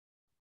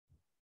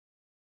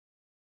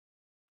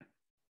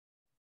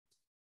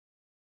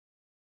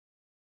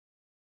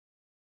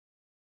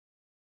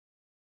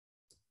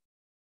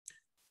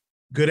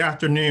Good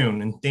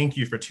afternoon, and thank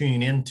you for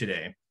tuning in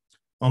today.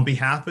 On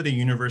behalf of the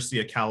University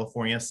of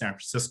California, San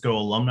Francisco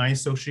Alumni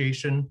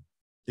Association,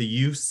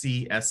 the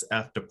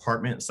UCSF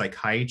Department of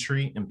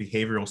Psychiatry and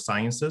Behavioral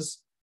Sciences,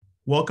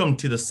 welcome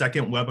to the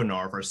second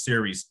webinar of our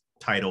series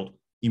titled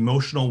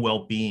Emotional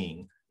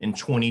Well-Being in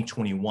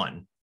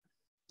 2021.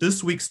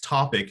 This week's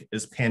topic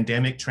is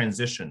pandemic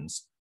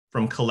transitions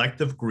from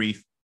collective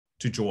grief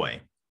to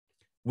joy.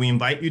 We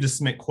invite you to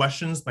submit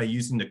questions by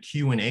using the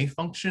Q&A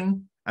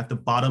function at the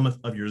bottom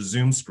of your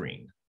Zoom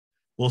screen.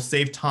 We'll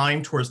save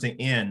time towards the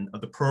end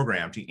of the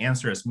program to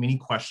answer as many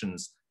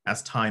questions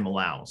as time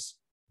allows.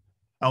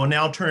 I will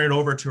now turn it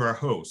over to our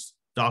host,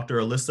 Dr.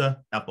 Alyssa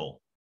Eppel.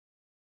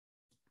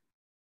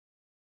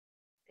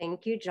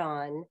 Thank you,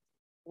 John.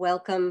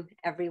 Welcome,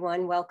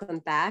 everyone. Welcome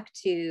back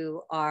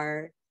to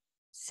our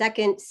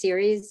second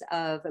series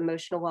of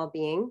emotional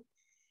well-being.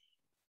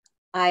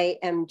 I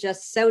am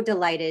just so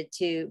delighted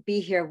to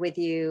be here with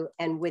you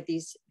and with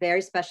these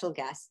very special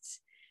guests.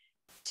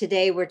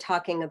 Today, we're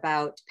talking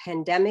about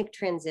pandemic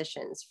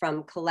transitions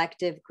from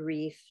collective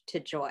grief to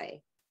joy.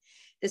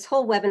 This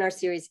whole webinar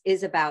series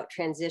is about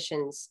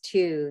transitions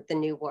to the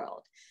new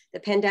world.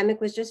 The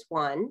pandemic was just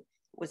one.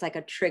 It was like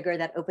a trigger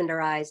that opened our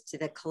eyes to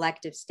the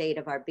collective state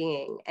of our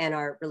being and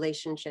our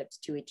relationships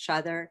to each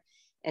other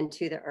and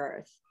to the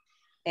earth.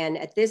 And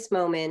at this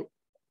moment,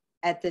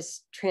 at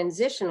this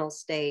transitional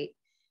state,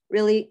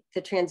 really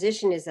the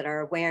transition is that our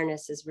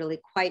awareness is really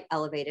quite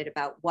elevated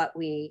about what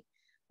we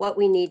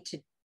need to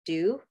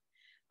do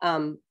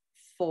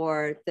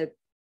for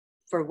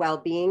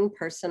well-being,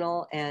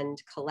 personal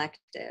and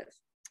collective.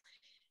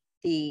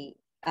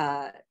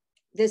 I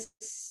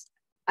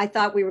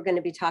thought we were going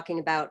to be talking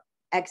about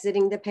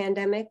exiting the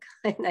pandemic,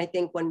 and I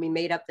think when we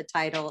made up the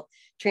title,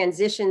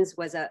 transitions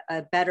was a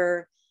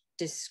better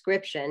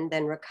description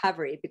than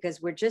recovery,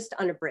 because we're just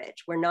on a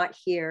bridge. We're not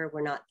here,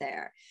 we're not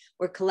there.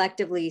 We're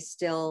collectively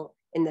still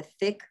in the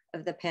thick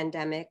of the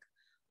pandemic,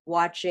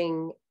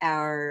 watching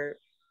our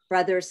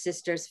brothers,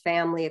 sisters,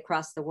 family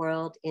across the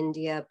world,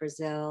 India,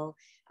 Brazil,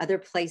 other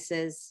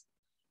places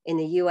in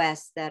the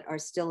US that are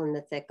still in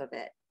the thick of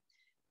it.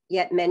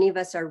 Yet many of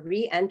us are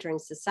re-entering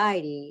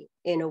society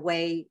in a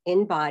way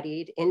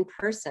embodied, in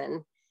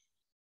person,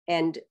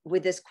 and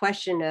with this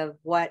question of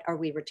what are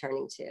we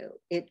returning to?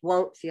 It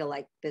won't feel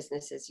like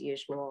business as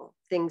usual.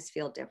 Things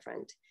feel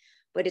different.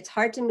 But it's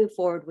hard to move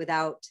forward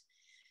without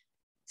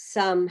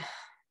some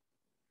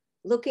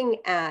looking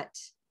at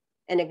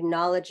and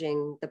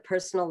acknowledging the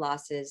personal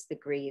losses, the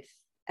grief,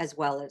 as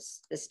well as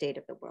the state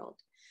of the world.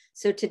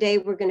 So today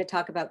we're going to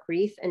talk about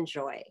grief and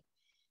joy.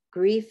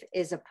 Grief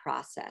is a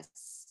process.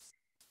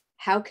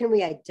 How can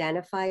we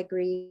identify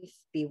grief,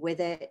 be with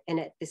it,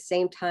 and at the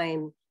same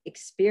time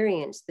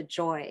experience the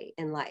joy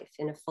in life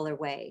in a fuller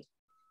way,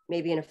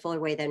 maybe in a fuller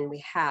way than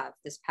we have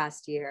this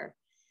past year?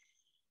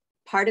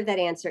 Part of that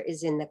answer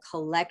is in the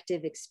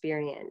collective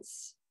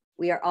experience.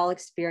 We are all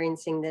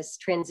experiencing this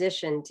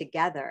transition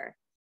together.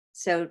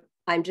 So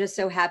I'm just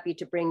so happy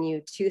to bring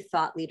you two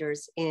thought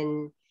leaders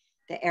in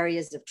the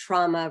areas of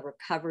trauma,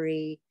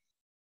 recovery,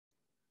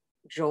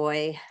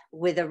 joy,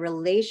 with a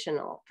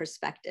relational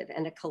perspective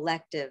and a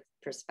collective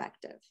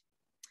perspective.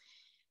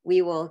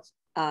 We will,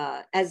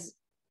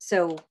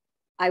 so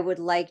I would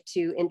like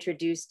to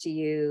introduce to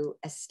you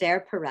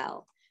Esther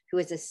Perel, who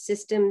is a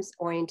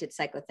systems-oriented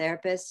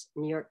psychotherapist,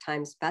 New York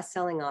Times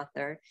bestselling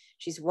author.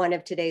 She's one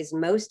of today's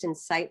most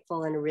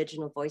insightful and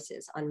original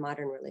voices on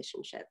modern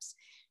relationships.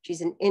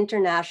 She's an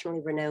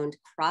internationally renowned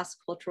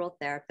cross-cultural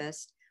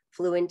therapist,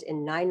 fluent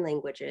in 9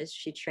 languages.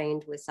 She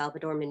trained with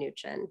Salvador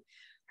Minuchin.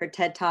 Her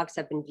TED Talks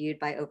have been viewed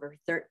by over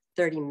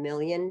 30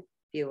 million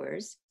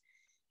viewers,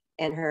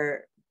 and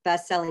her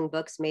best-selling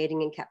books,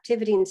 Mating in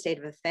Captivity and State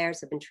of Affairs,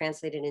 have been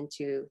translated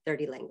into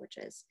 30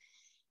 languages.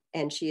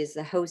 And she is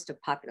the host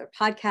of popular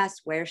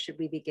podcasts, Where Should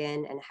We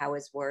Begin and How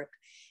Is Work?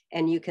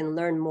 And you can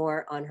learn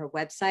more on her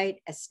website,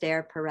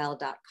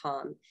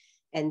 estherperel.com.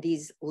 And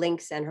these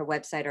links and her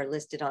website are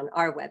listed on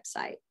our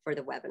website for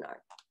the webinar.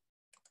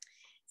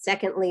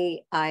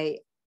 Secondly, I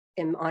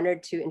am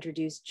honored to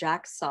introduce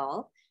Jack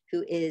Saul,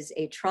 who is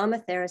a trauma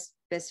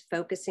therapist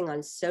focusing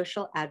on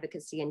social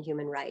advocacy and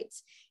human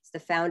rights. He's the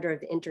founder of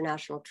the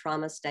International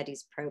Trauma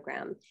Studies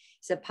Program.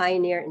 He's a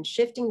pioneer in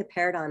shifting the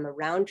paradigm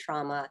around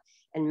trauma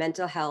and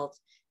mental health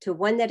to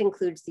one that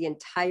includes the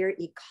entire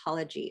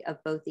ecology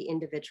of both the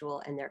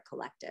individual and their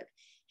collective.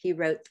 He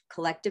wrote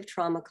Collective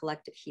Trauma,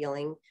 Collective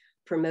Healing,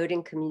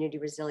 Promoting Community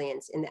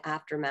Resilience in the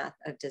Aftermath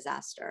of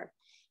Disaster.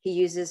 He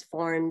uses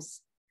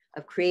forms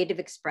of creative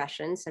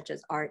expression, such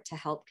as art, to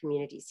help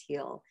communities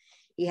heal.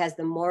 He has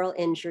the Moral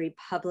Injury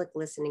Public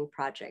Listening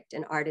Project,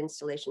 an art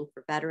installation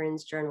for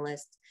veterans,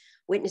 journalists,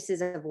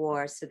 witnesses of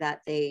war, so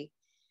that they,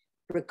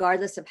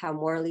 regardless of how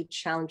morally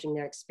challenging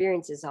their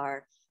experiences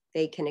are,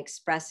 they can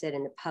express it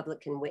and the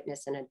public can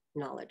witness and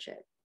acknowledge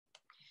it.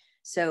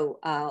 So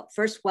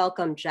first,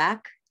 welcome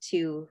Jack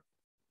to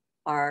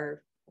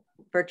our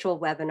virtual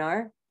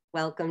webinar.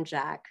 Welcome,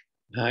 Jack.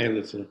 Hi,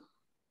 Alyssa.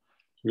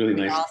 Really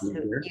We're nice to also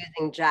hear.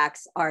 using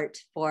Jack's art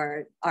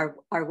for our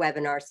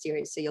webinar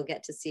series, so you'll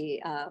get to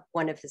see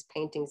one of his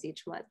paintings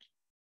each month.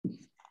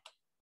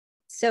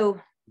 So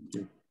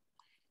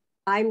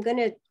I'm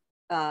going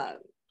to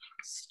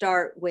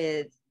start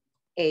with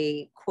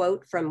a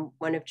quote from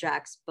one of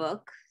Jack's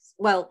books.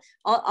 Well,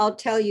 I'll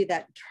tell you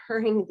that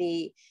during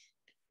the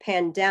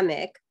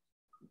pandemic,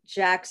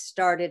 Jack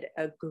started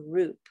a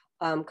group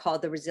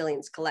called the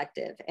Resilience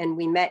Collective, and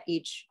we met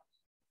each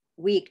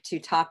week to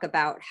talk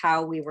about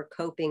how we were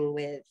coping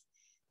with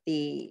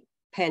the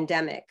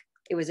pandemic.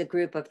 It was a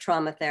group of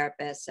trauma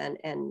therapists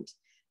and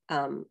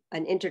an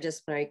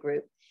interdisciplinary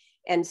group.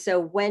 And so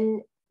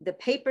when the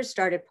papers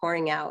started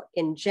pouring out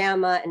in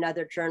JAMA and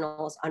other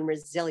journals on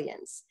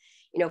resilience,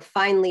 you know,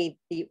 finally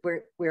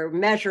we're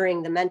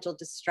measuring the mental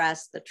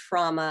distress, the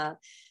trauma,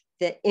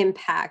 the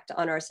impact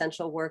on our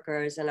essential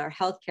workers and our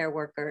healthcare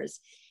workers.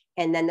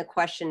 And then the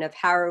question of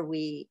how are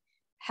we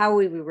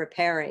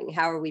repairing?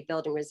 How are we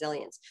building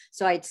resilience?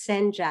 So I'd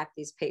send Jack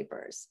these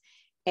papers,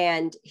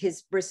 and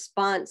his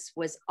response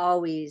was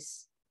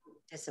always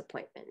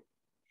disappointment,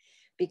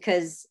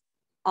 because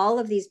all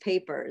of these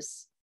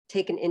papers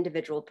take an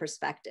individual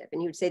perspective.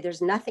 And he would say,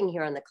 there's nothing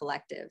here on the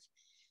collective.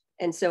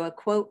 And so a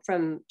quote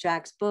from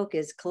Jack's book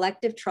is,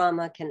 collective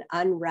trauma can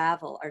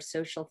unravel our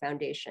social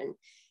foundation,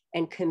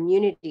 and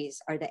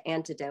communities are the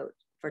antidote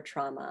for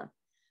trauma.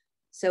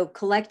 So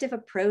collective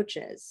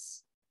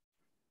approaches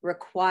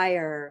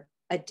require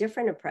a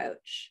different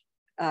approach.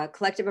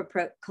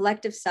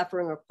 Collective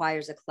suffering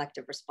requires a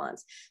collective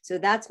response. So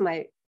that's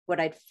what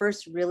I'd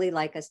first really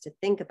like us to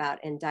think about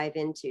and dive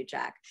into,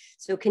 Jack.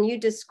 So can you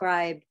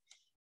describe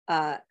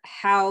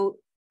how,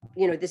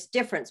 you know, this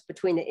difference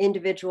between the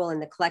individual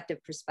and the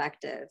collective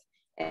perspective,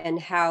 and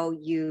how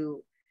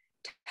you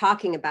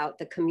talking about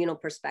the communal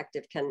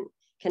perspective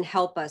can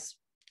help us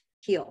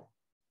heal?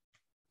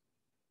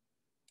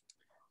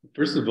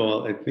 First of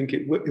all, I think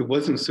it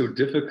wasn't so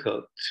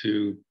difficult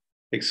to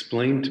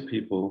explain to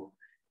people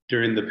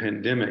during the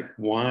pandemic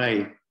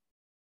why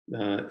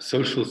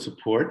social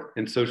support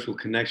and social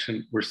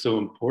connection were so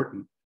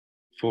important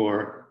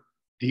for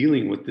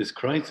dealing with this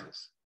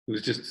crisis. It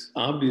was just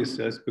obvious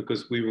to us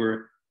because we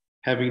were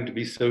having to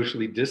be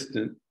socially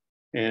distant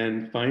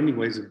and finding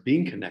ways of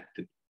being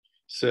connected.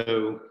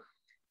 So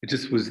it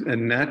just was a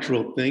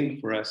natural thing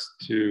for us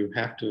to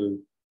have to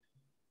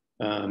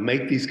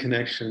make these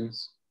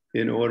connections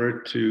in order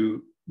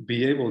to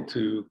be able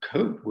to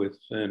cope with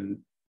and,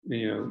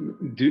 you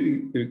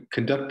know,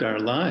 conduct our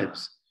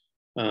lives.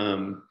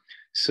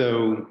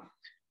 So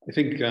I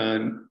think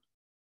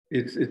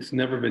it's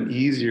never been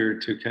easier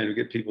to kind of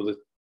get people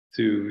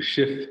to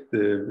shift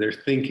their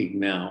thinking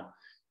now,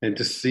 and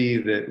to see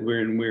that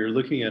we're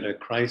looking at a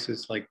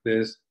crisis like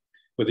this,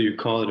 whether you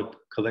call it a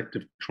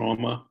collective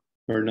trauma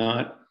or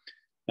not,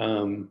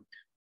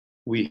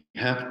 we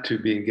have to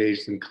be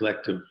engaged in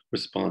collective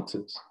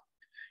responses.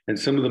 And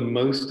some of the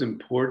most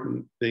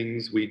important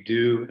things we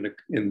do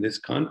in this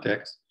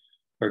context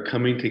are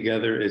coming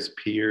together as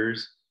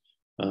peers,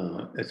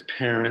 as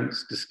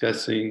parents,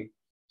 discussing,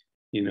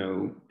 you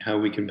know, how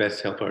we can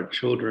best help our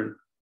children,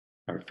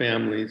 our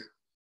families,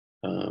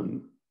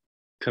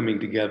 coming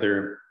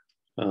together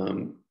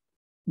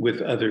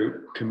with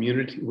other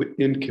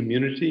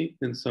community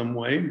in some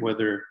way,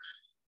 whether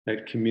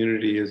that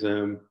community is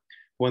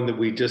one that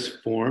we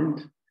just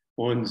formed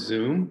on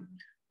Zoom,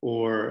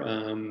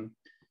 or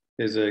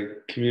is a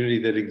community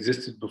that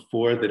existed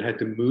before that had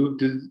to move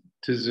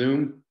to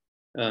Zoom.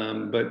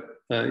 But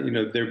you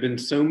know, there have been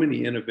so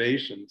many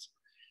innovations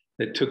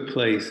that took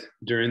place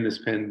during this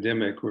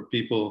pandemic, where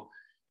people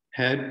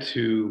had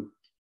to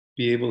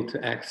be able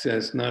to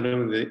access not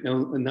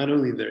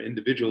only their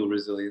individual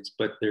resilience,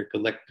 but the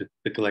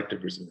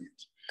collective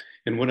resilience.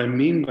 And what I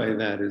mean by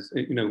that is,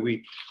 you know,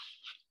 we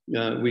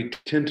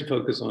tend to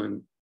focus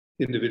on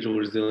individual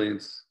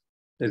resilience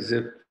as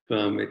if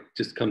it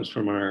just comes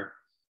from our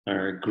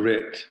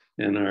grit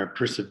and our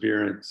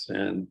perseverance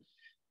and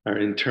our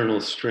internal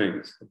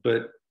strength.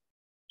 But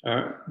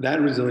that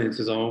resilience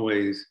is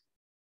always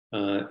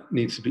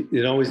needs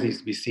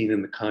to be seen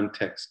in the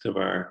context of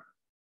our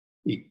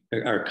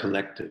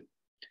collective.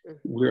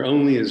 We're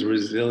only as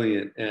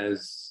resilient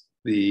as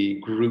the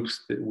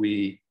groups that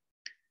we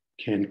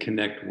can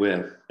connect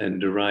with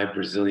and derive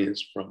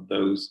resilience from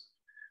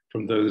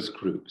those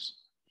groups,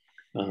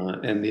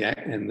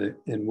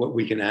 and what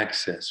we can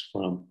access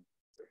from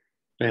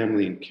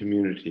family and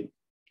community.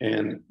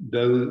 And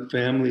those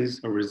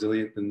families are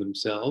resilient in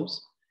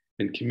themselves,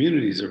 and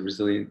communities are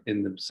resilient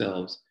in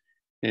themselves.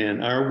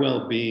 And our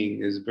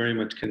well-being is very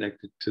much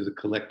connected to the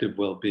collective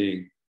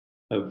well-being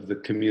of the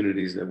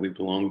communities that we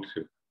belong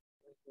to.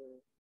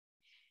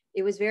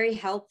 It was very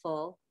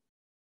helpful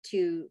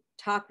to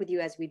talk with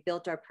you as we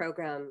built our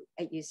program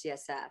at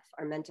UCSF,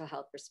 our mental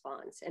health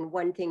response. And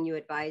one thing you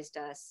advised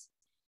us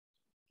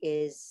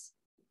is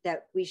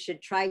that we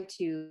should try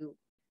to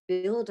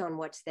build on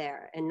what's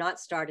there and not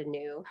start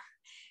anew.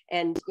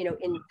 And, you know,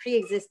 in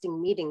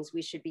pre-existing meetings,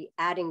 we should be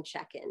adding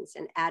check-ins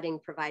and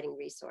providing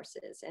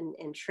resources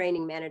and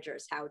training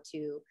managers how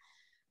to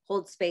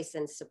hold space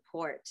and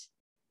support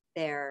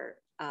their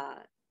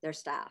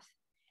staff.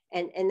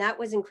 And that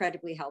was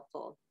incredibly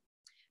helpful.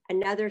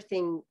 Another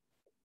thing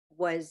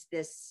was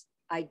this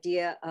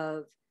idea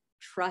of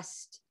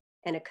trust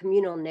and a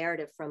communal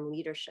narrative from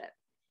leadership.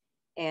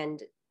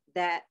 And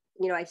that,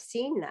 you know, I've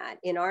seen that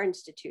in our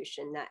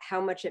institution, that how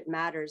much it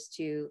matters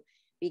to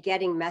be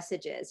getting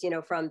messages, you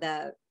know, from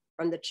the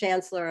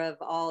chancellor of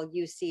all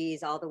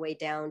UCs all the way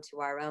down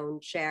to our own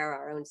chair,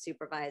 our own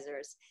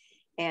supervisors.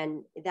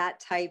 And that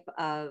type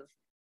of,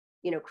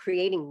 you know,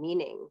 creating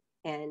meaning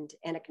and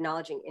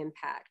acknowledging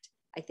impact,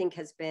 I think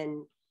has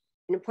been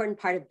an important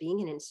part of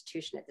being an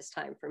institution at this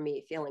time for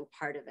me, feeling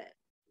part of it.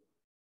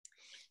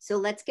 So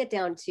let's get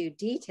down to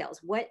details.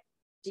 What,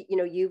 you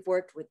know, you've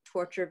worked with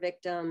torture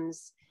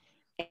victims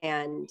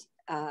and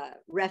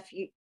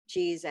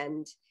refugees,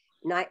 and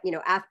not, you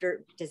know,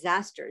 after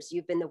disasters,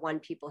 you've been the one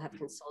people have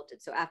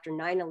consulted. So after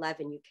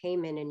 9/11, you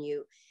came in and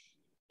you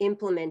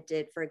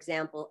implemented, for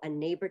example, a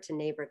neighbor to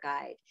neighbor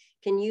guide.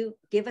 Can you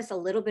give us a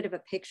little bit of a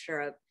picture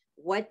of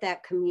what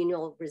that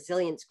communal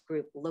resilience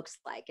group looks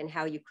like and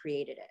how you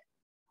created it?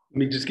 Let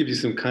me just give you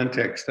some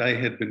context. I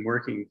had been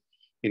working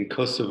in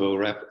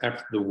Kosovo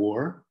after the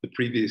war, the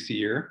previous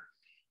year,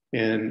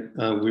 and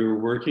we were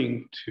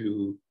working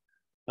to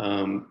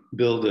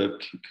build a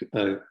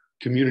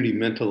community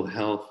mental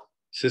health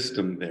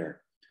system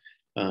there.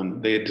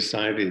 They had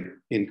decided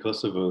in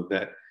Kosovo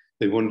that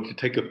they wanted to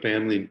take a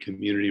family and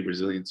community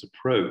resilience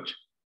approach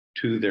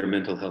to their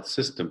mental health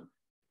system,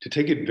 to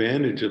take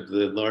advantage of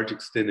the large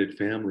extended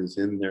families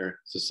in their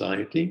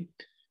society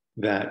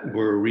that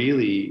were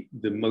really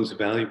the most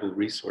valuable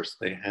resource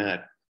they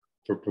had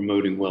for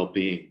promoting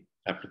well-being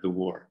after the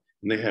war.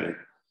 And they had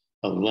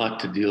a lot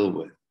to deal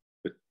with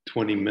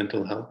 20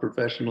 mental health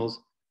professionals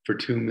for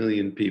 2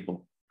 million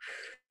people.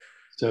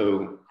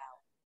 So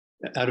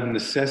out of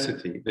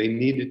necessity, they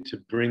needed to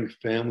bring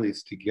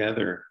families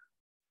together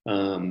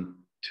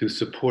to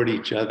support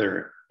each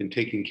other in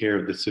taking care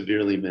of the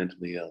severely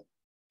mentally ill.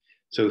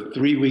 So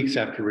 3 weeks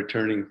after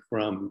returning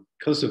from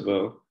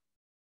Kosovo,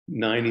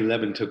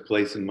 9/11 took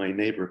place in my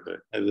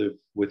neighborhood. I live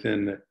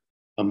within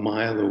a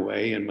mile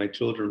away, and my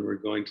children were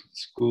going to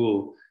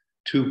school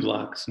 2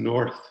 blocks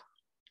north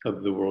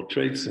of the World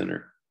Trade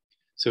Center.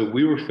 So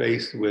we were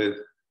faced with,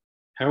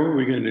 how are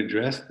we going to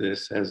address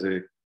this as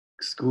a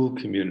school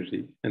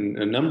community and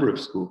a number of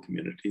school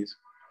communities?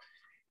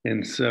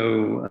 And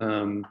so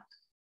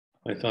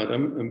I thought,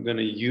 I'm going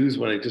to use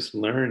what I just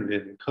learned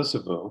in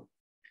Kosovo,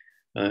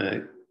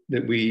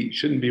 that we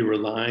shouldn't be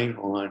relying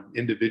on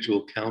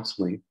individual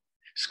counseling,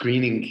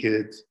 screening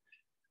kids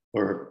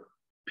or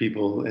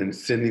people and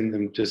sending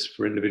them just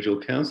for individual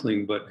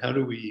counseling, but how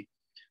do we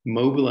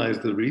mobilize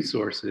the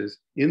resources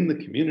in the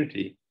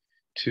community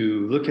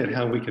to look at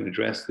how we can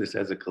address this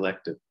as a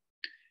collective?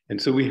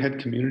 And so we had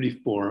community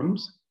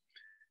forums,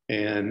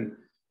 and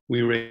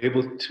we were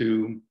able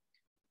to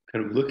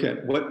kind of look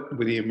at what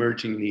the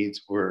emerging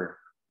needs were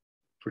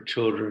for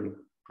children,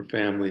 for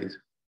families,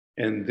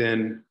 and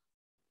then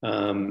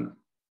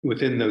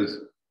within those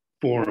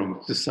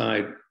forums,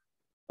 decide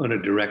on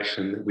a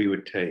direction that we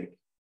would take.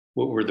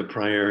 What were the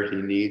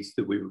priority needs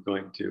that we were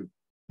going to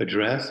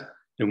address,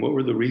 and what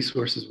were the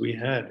resources we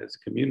had as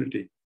a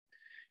community?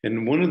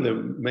 And one of the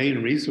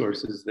main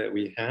resources that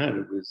we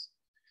had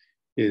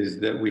is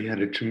that we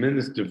had a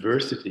tremendous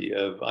diversity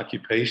of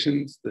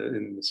occupations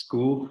in the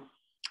school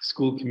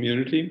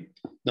community,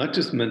 not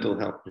just mental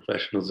health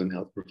professionals and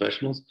health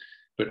professionals,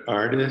 but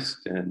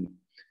artists and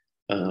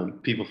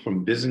people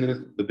from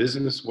the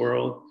business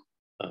world,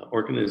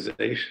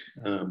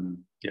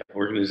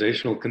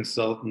 organizational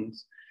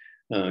consultants,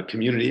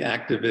 community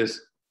activists.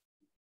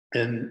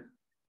 And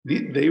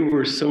they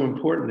were so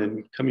important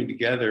in coming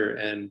together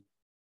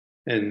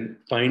and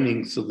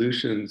finding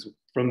solutions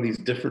from these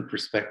different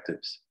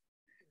perspectives.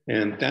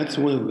 And that's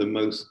one of the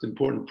most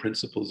important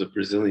principles of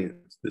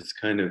resilience, this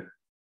kind of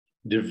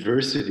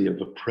diversity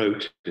of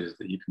approaches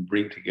that you can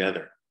bring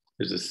together.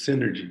 There's a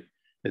synergy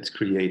that's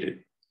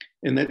created.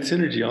 And that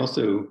synergy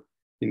also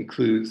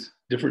includes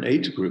different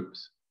age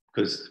groups,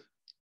 because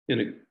in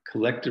a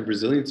collective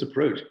resilience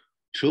approach,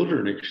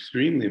 children are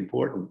extremely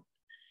important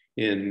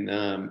in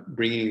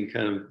bringing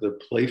kind of the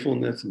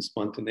playfulness and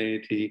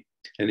spontaneity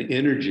and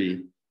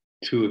energy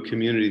to a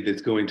community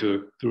that's going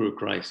through a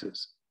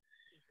crisis.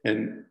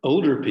 And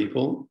older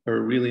people are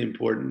really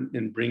important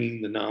in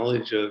bringing the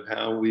knowledge of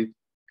how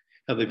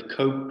they've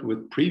coped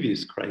with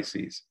previous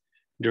crises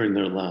during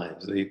their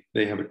lives. They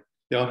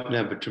often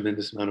have a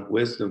tremendous amount of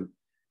wisdom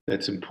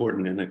that's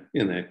important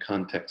in a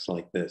context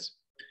like this.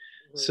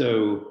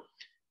 So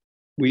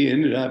we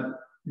ended up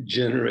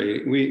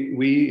generating,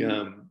 we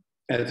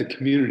as a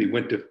community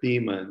went to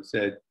FEMA and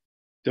said,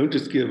 don't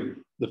just give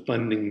the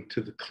funding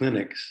to the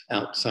clinics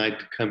outside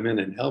to come in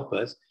and help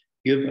us,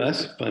 give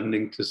us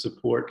funding to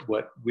support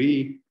what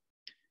we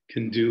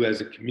can do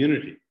as a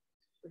community.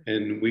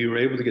 And we were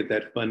able to get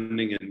that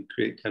funding and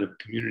create kind of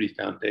a community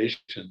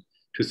foundation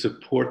to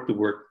support the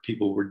work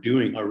people were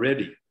doing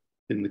already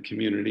in the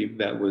community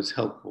that was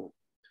helpful.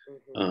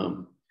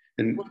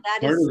 And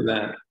part of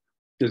that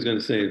I was going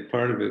to say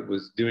part of it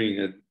was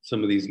doing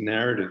some of these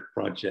narrative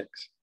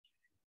projects,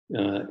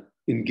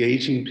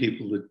 engaging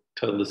people to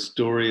tell the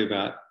story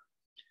about,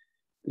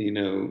 you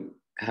know,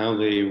 how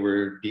they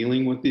were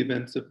dealing with the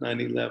events of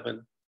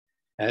 9/11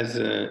 as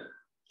a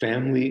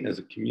family, as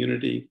a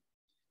community,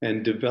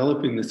 and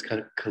developing this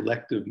kind of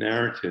collective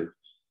narrative,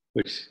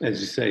 which,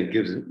 as you say,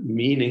 gives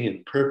meaning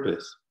and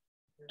purpose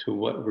to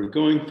what we're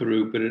going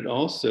through, but it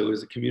also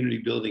is a community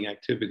building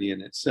activity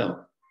in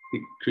itself.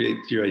 It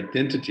creates your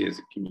identity as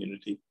a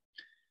community.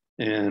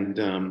 And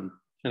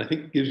I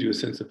think it gives you a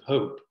sense of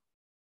hope,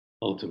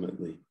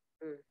 ultimately.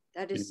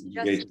 That is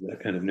just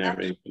that kind of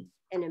narration.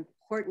 An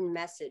important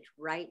message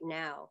right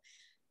now.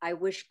 I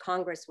wish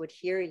Congress would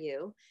hear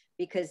you,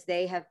 because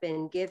they have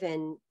been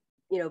given,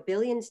 you know,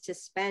 billions to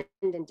spend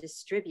and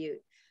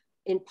distribute,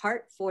 in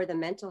part for the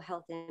mental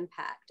health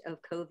impact of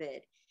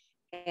COVID.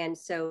 And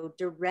so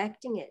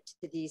directing it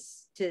to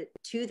these, to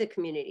the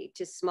community,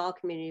 to small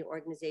community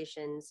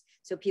organizations,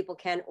 so people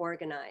can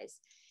organize.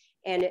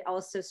 And it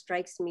also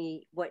strikes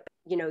me what,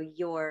 you know,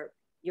 your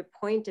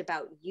point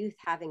about youth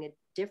having a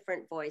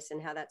different voice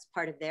and how that's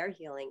part of their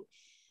healing.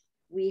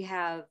 We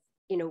have,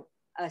 you know,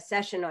 a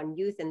session on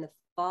youth in the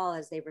fall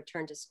as they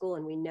return to school.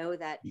 And we know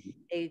that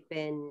they've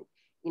been,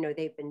 you know,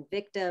 they've been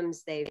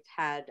victims, they've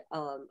had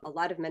a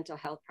lot of mental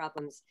health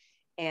problems.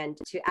 And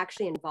to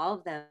actually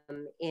involve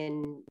them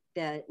in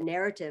the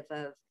narrative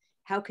of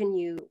how can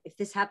you, if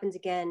this happens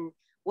again,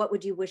 what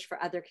would you wish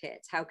for other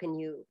kids? How can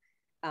you,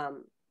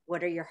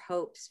 what are your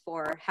hopes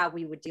for how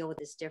we would deal with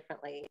this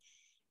differently?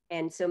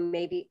 And so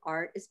maybe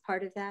art is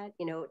part of that.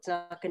 You know, it's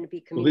not going to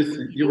be community.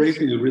 Well, you're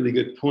raising a really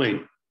good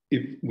point.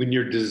 When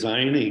you're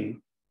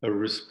designing a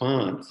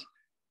response,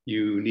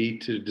 you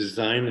need to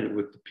design it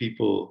with the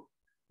people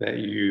that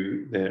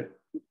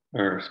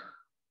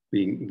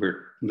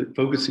we're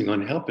focusing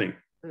on helping.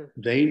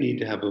 They need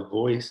to have a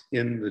voice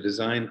in the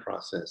design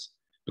process,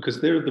 because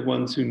they're the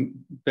ones who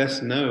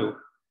best know,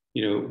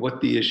 you know,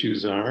 what the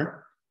issues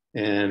are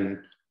and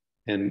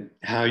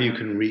how you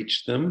can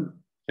reach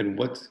them, and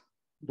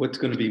what's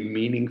going to be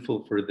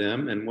meaningful for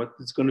them, and what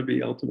is going to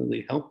be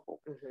ultimately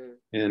helpful.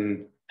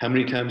 And how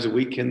many times a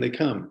week can they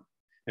come,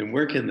 and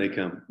where can they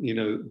come? You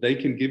know, they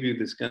can give you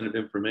this kind of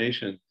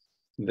information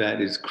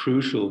that is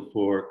crucial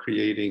for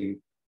creating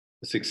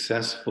a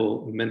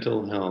successful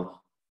mental health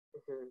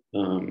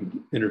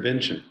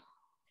intervention.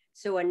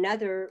 So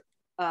another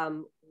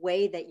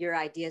way that your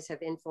ideas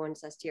have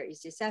influenced us here at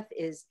UCSF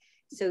is,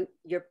 so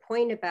your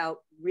point about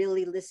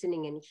really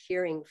listening and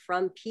hearing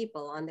from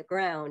people on the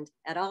ground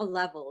at all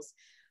levels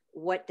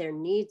what their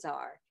needs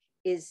are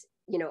is,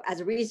 you know, as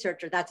a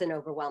researcher, that's an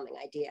overwhelming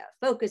idea.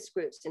 Focus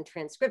groups and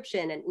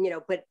transcription, and, you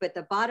know, but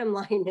the bottom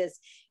line is,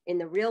 in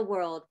the real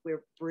world,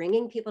 we're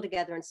bringing people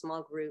together in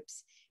small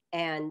groups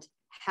and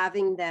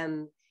having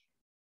them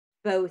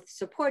both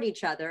support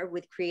each other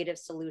with creative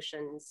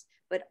solutions,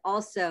 but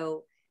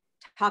also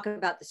talk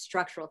about the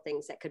structural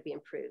things that could be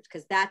improved,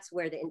 because that's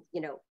where the,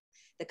 you know,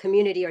 the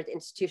community or the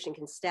institution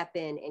can step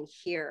in and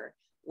hear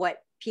what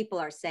people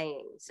are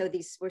saying. So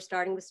we're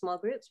starting with small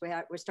groups.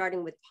 We're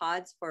starting with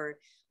pods for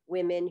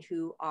women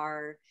who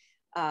are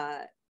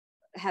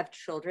have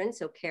children,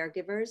 so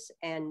caregivers,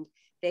 and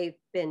they've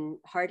been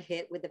hard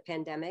hit with the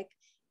pandemic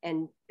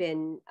and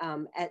been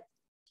at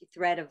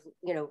threat of,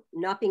 you know,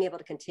 not being able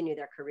to continue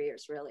their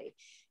careers, really.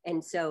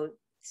 And so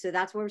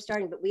that's where we're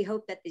starting. But we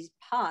hope that these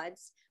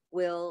pods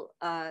will,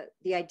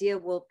 the idea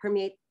will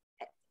permeate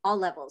all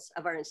levels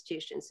of our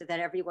institution, so that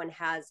everyone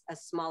has a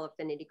small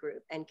affinity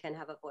group and can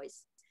have a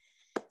voice.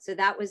 So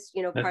that was,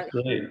 you know,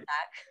 partly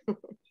that.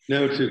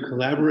 No, to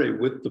collaborate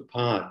with the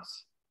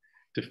pods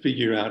to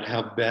figure out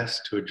how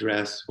best to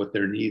address what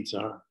their needs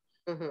are,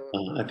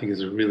 I think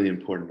is a really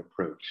important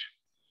approach.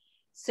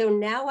 So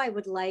now I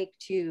would like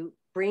to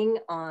bring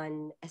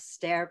on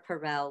Esther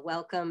Perel.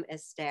 Welcome,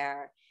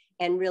 Esther,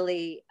 and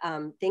really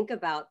think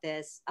about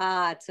this.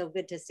 It's so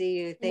good to see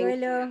you.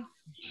 Thank you.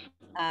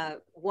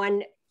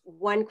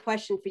 One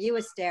question for you,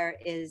 Esther,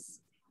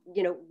 is,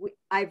 you know,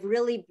 I've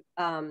really,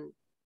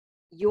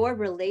 your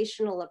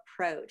relational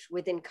approach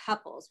within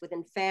couples,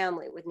 within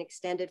family, with an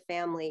extended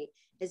family,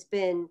 has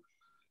been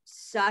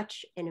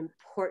such an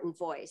important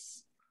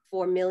voice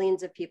for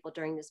millions of people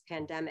during this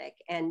pandemic.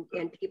 And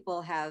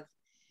people have,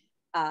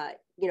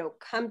 you know,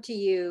 come to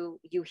you,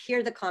 you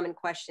hear the common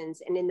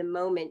questions, and in the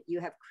moment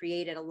you have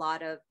created a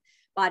lot of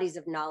bodies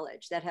of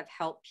knowledge that have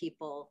helped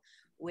people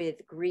with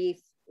grief,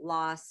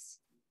 loss,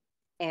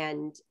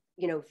 and,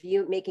 you know,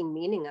 making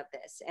meaning of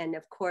this. And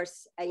of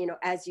course, you know,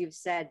 as you've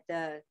said,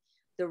 the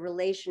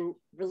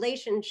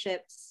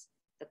relationships,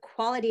 the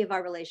quality of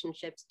our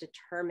relationships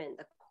determine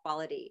the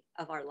quality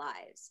of our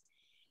lives.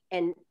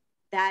 And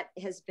that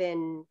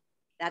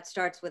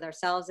starts with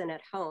ourselves and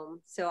at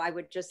home. So I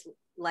would just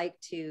like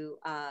to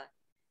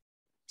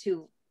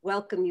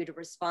welcome you to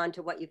respond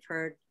to what you've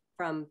heard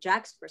from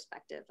Jack's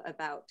perspective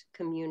about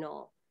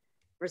communal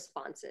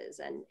responses,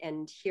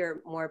 and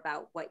hear more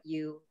about what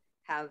you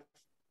have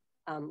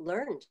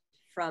learned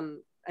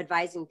from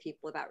advising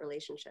people about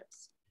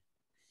relationships.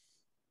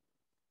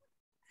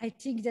 I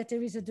think that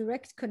there is a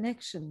direct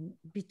connection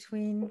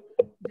between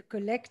the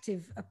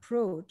collective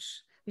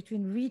approach,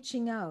 between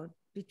reaching out,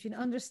 between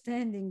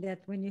understanding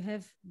that when you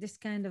have this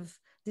kind of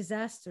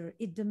disaster,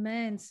 it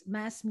demands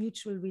mass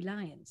mutual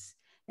reliance.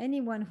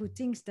 Anyone who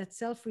thinks that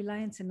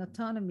self-reliance and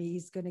autonomy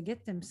is going to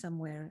get them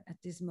somewhere at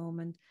this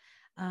moment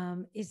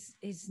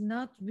is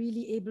not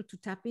really able to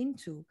tap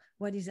into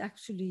what is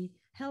actually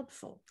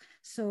helpful.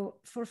 So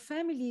for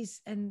families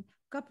and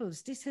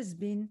couples, this has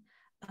been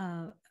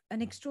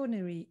an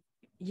extraordinary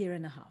year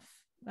and a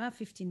half,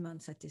 15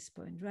 months at this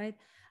point, right?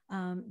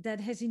 That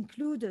has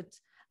included,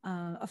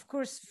 of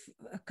course,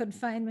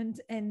 confinement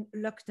and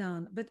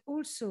lockdown, but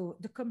also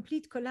the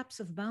complete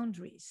collapse of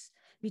boundaries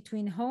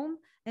between home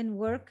and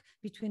work,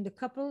 between the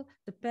couple,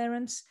 the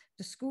parents,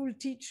 the school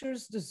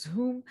teachers, the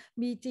Zoom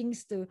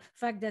meetings, the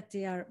fact that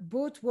they are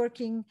both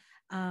working,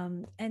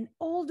 and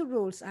all the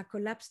roles are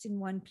collapsed in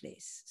one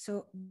place.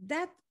 So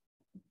that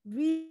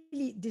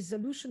really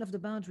dissolution of the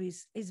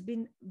boundaries has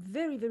been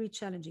very, very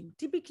challenging.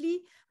 Typically,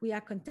 we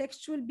are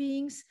contextual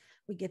beings.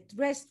 We get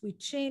rest, we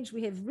change,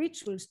 we have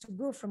rituals to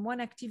go from one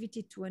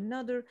activity to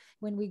another.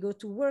 When we go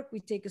to work, we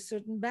take a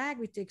certain bag,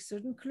 we take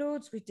certain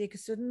clothes, we take a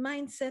certain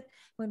mindset.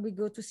 When we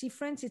go to see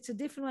friends, it's a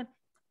different one.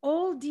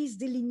 All these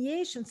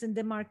delineations and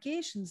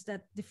demarcations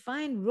that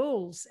define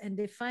roles and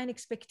define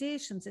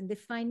expectations and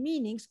define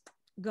meanings,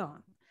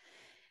 gone.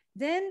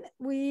 Then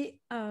we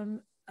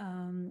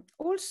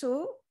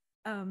also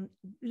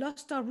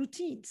lost our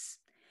routines,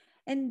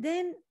 and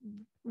then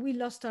we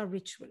lost our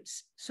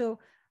rituals. So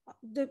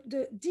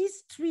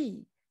these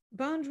three,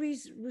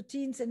 boundaries,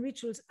 routines, and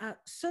rituals, are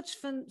such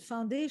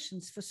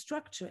foundations for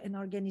structure and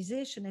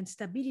organization and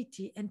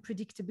stability and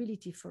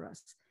predictability for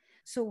us.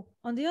 So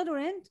on the other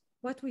end,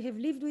 what we have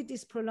lived with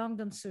is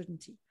prolonged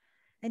uncertainty,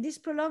 and this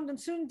prolonged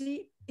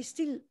uncertainty is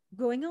still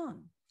going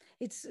on.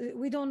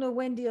 We don't know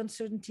when the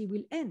uncertainty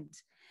will end.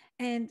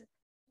 And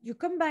you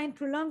combine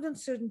prolonged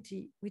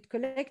uncertainty with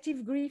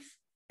collective grief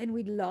and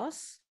with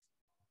loss,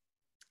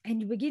 and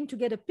you begin to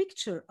get a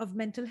picture of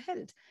mental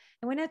health.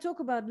 And when I talk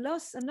about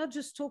loss, I'm not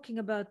just talking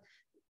about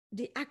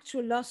the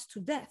actual loss to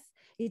death.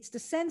 It's the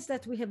sense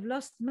that we have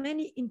lost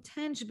many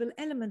intangible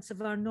elements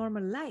of our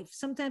normal life.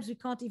 Sometimes we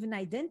can't even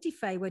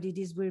identify what it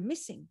is we're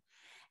missing.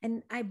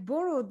 And I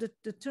borrowed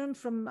the term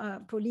from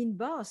Pauline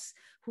Boss,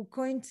 who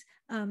coined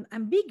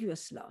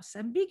ambiguous loss.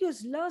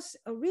 Ambiguous loss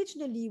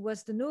originally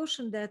was the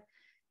notion that,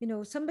 you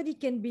know, somebody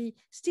can be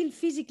still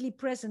physically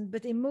present,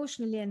 but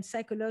emotionally and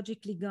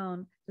psychologically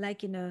gone,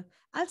 like in an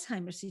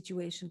Alzheimer's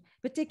situation.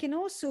 But they can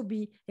also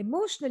be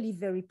emotionally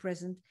very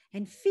present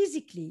and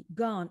physically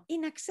gone,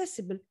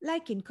 inaccessible,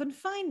 like in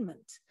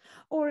confinement.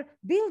 Or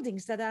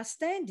buildings that are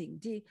standing.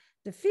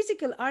 The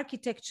physical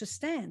architecture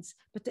stands,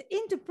 but the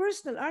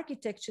interpersonal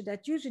architecture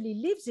that usually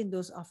lives in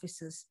those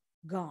offices,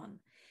 gone.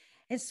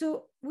 And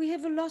so we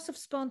have a loss of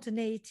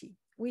spontaneity.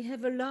 We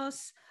have a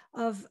loss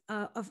of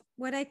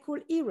what I call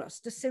eros,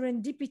 the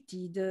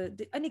serendipity,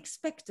 the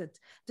unexpected,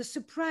 the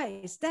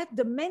surprise, that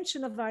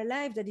dimension of our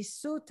life that is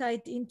so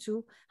tied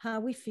into how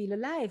we feel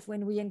alive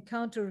when we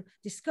encounter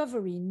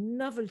discovery,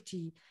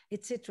 novelty,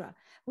 etc.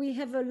 We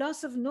have a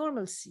loss of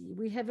normalcy.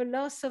 We have a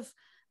loss of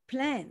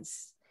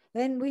plans.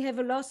 And we have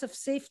a loss of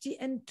safety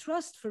and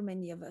trust for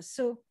many of us.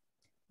 So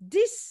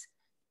this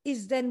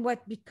is then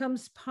what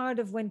becomes part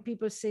of when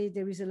people say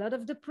there is a lot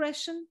of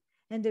depression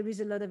and there is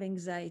a lot of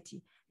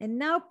anxiety. And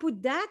now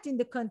put that in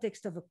the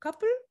context of a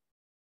couple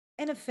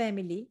and a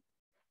family,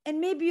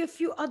 and maybe a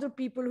few other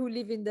people who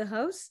live in the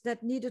house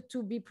that needed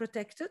to be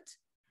protected.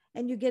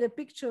 And you get a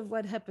picture of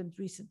what happened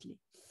recently.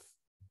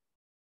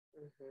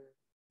 Mm-hmm.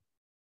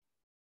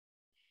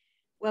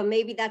 Well,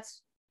 maybe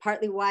that's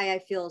partly why I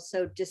feel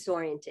so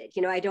disoriented.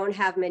 You know, I don't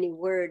have many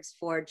words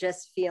for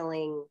just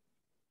feeling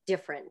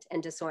different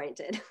and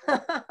disoriented.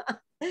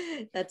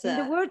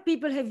 The word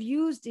people have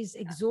used is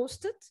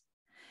exhausted.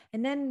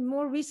 And then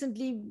more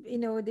recently, you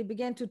know, they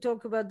began to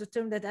talk about the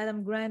term that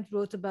Adam Grant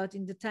wrote about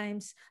in the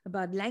Times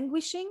about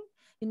languishing.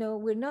 You know,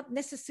 we're not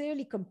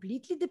necessarily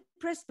completely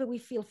depressed, but we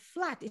feel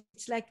flat.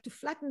 It's like to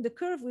flatten the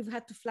curve, we've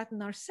had to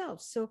flatten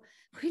ourselves. So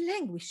we're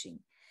languishing.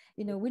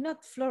 You know, we're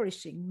not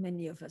flourishing,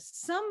 many of us.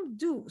 Some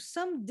do.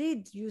 Some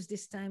did use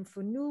this time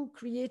for new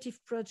creative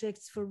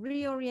projects, for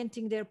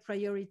reorienting their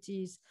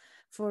priorities,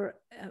 for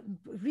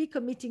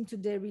recommitting to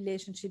their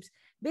relationships.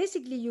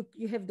 Basically,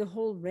 you have the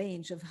whole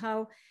range of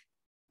how,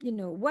 you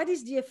know, what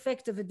is the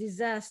effect of a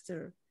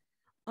disaster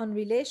on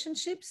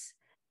relationships,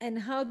 and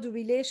how do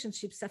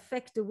relationships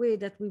affect the way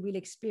that we will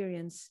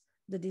experience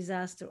the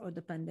disaster or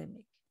the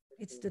pandemic?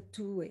 It's the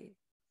two-way.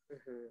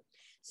 Mm-hmm.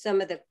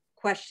 Some of the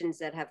questions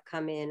that have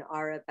come in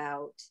are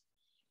about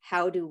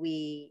how do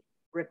we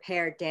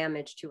repair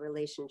damage to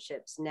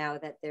relationships now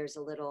that there's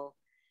a little,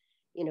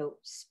 you know,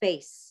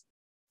 space.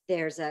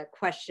 There's a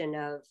question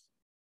of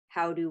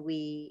how do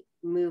we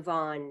move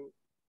on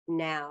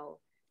now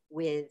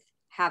with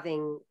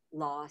having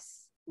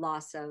loss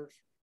of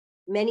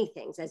many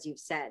things, as you've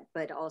said,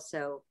 but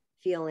also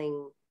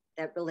feeling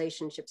that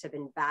relationships have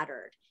been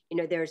battered. You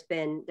know, there's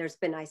been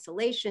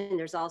isolation.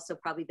 There's also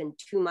probably been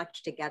too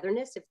much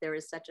togetherness, if there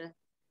is such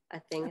a a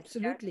thing.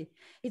 Absolutely.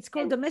 It's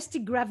called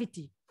domestic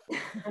gravity.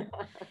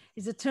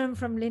 It's a term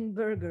from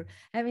Lindbergh.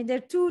 I mean, there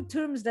are two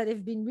terms that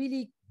have been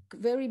really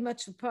very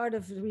much a part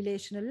of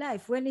relational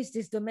life. One is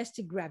this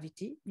domestic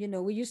gravity. You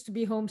know, we used to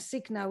be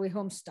homesick, now we're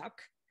homestuck.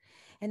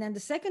 And then the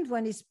second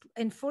one is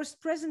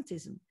enforced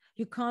presentism.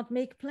 You can't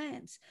make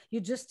plans.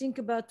 You just think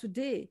about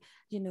today,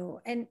 you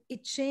know, and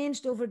it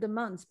changed over the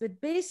months.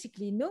 But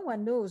basically, no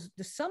one knows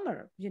the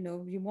summer. You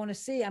know, you want to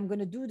say, I'm going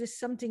to do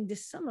something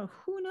this summer.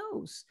 Who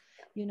knows?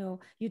 You know,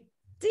 you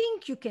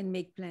think you can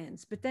make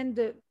plans, but then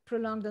the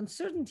prolonged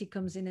uncertainty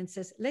comes in and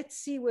says, let's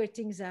see where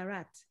things are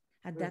at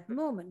that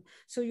moment.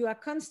 So you are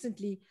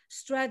constantly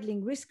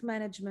straddling risk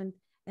management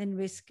and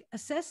risk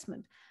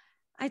assessment.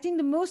 I think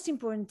the most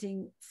important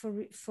thing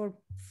for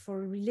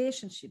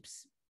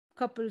relationships,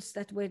 couples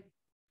that were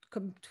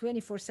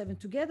 24/7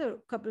 together,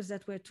 couples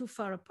that were too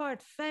far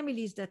apart,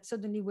 families that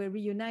suddenly were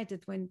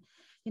reunited when,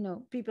 you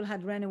know, people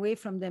had ran away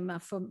from them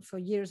for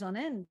years on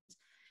end,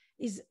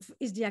 is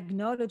the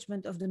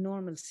acknowledgement of the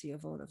normalcy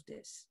of all of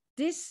this.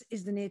 This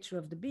is the nature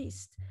of the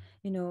beast,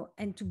 you know,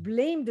 and to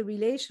blame the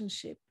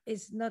relationship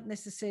is not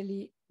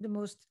necessarily the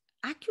most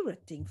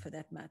accurate thing for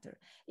that matter.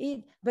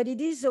 But it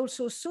is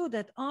also so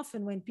that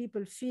often when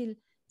people feel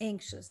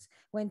anxious,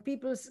 when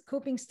people's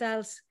coping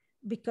styles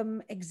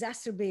become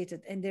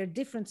exacerbated and their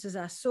differences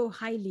are so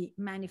highly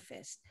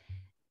manifest,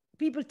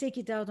 people take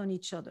it out on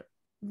each other.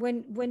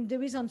 When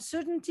there is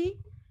uncertainty,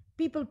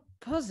 people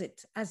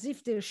posit as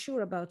if they're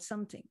sure about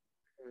something.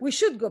 We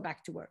should go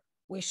back to work.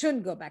 We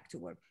shouldn't go back to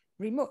work.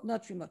 Remote,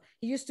 not remote.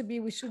 It used to be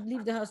we should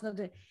leave the house, not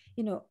the,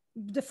 you know,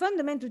 the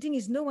fundamental thing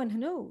is no one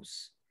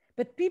knows.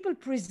 But people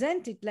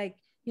present it like,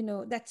 you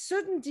know, that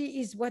certainty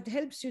is what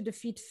helps you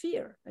defeat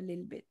fear a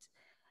little bit.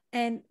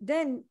 And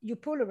then you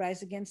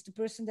polarize against the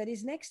person that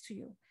is next to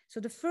you. So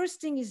the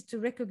first thing is the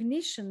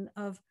recognition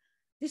of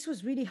this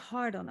was really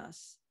hard on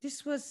us.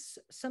 This was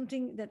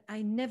something that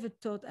I never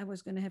thought I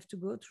was going to have to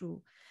go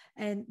through.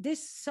 And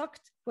this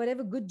sucked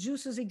whatever good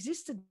juices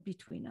existed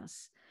between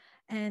us.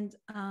 And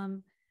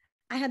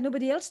I had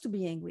nobody else to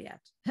be angry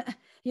at.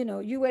 You know,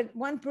 you were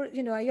one person,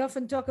 you know, I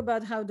often talk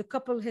about how the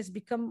couple has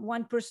become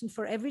one person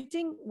for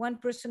everything. One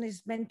person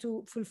is meant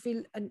to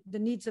fulfill the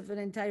needs of an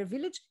entire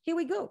village. Here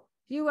we go.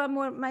 You are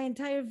my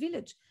entire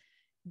village.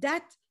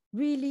 That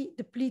really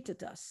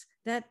depleted us.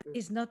 That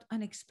is not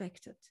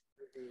unexpected.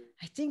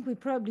 I think we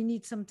probably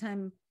need some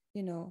time,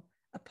 you know,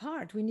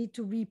 apart. We need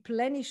to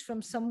replenish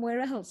from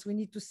somewhere else. We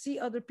need to see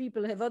other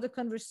people, have other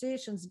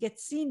conversations, get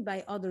seen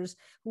by others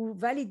who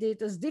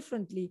validate us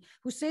differently,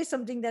 who say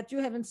something that you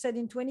haven't said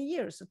in 20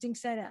 years, so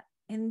things like that.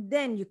 And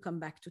then you come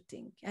back to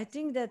think. I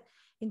think that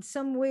in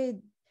some way,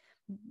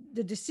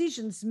 the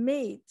decisions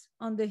made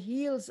on the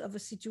heels of a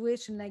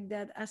situation like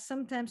that are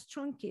sometimes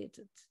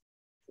truncated.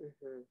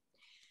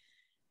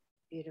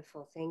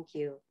 Beautiful, thank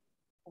you.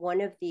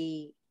 One of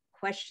the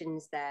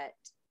questions that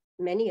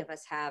many of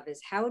us have is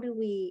how do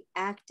we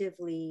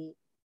actively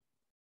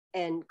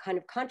and kind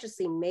of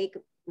consciously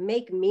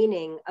make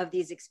meaning of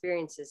these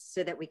experiences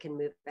so that we can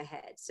move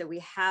ahead? So we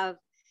have,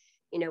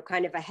 you know,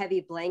 kind of a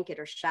heavy blanket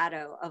or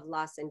shadow of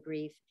loss and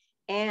grief,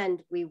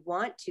 and we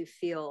want to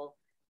feel,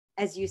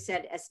 as you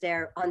said,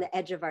 Esther, on the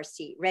edge of our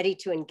seat, ready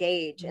to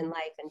engage in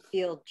life and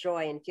feel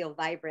joy and feel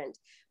vibrant.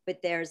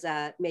 But there's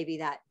maybe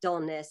that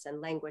dullness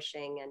and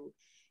languishing. And,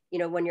 you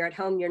know, when you're at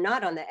home, you're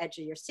not on the edge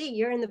of your seat,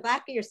 you're in the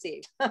back of your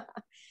seat.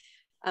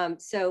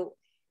 So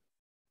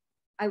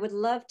I would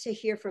love to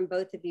hear from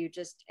both of you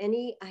just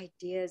any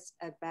ideas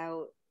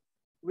about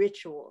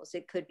rituals.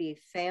 It could be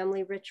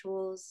family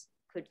rituals,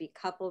 could be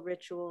couple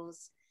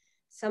rituals,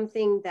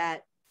 something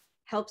that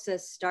helps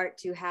us start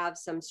to have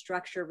some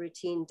structure,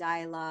 routine,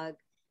 dialogue,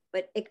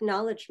 but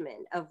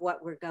acknowledgement of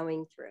what we're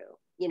going through.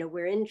 You know,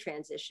 we're in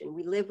transition.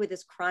 We live with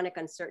this chronic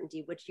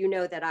uncertainty, which you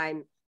know that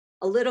I'm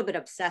a little bit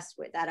obsessed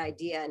with that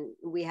idea, and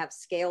we have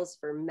scales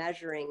for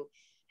measuring.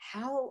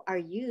 How are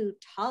you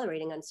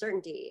tolerating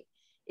uncertainty?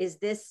 Is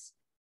this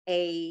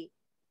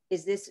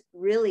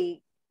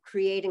really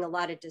creating a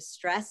lot of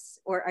distress,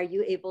 or are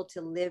you able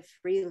to live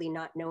freely,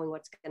 not knowing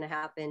what's going to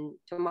happen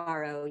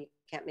tomorrow? You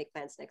can't make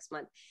plans next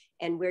month.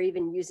 And we're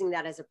even using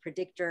that as a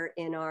predictor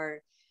in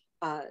our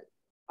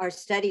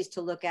studies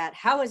to look at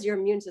how is your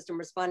immune system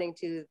responding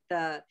to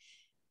the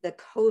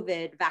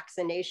COVID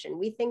vaccination.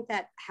 We think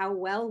that how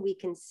well we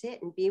can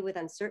sit and be with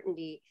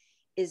uncertainty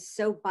is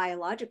so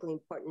biologically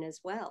important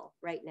as well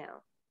right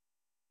now.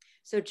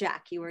 So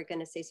Jack, you were going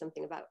to say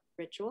something about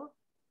ritual?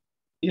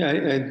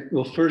 Yeah,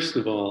 well, first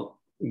of all,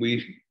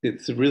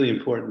 it's really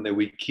important that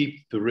we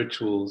keep the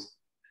rituals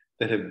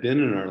that have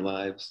been in our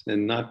lives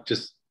and not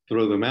just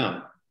throw them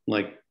out,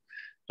 like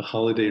the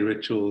holiday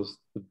rituals,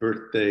 the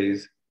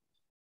birthdays,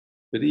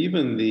 but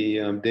even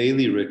the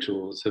daily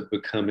rituals have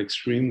become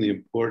extremely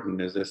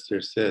important. As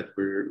Esther said,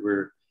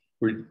 we're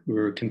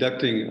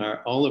conducting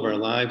all of our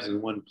lives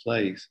in one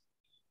place,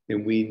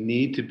 and we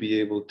need to be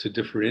able to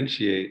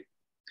differentiate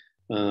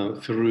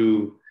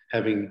through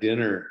having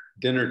dinner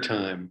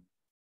time,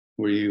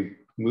 where you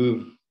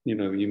move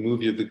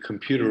the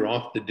computer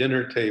off the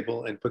dinner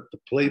table and put the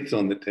plates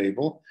on the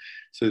table,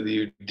 so that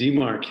you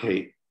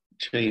demarcate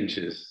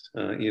changes,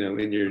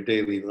 in your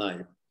daily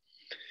life.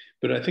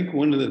 But I think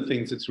one of the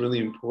things that's really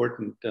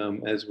important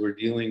as we're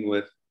dealing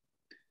with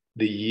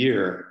the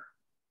year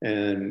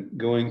and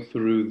going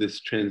through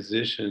this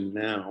transition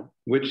now,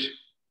 which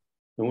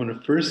I want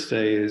to first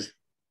say is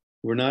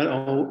we're not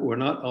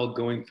all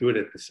going through it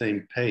at the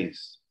same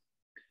pace.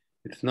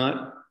 It's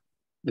not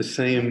the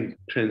same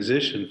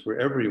transition for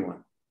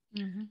everyone.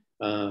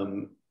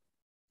 Mm-hmm.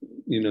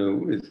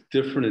 It's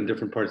different in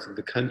different parts of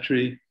the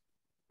country.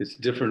 It's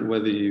different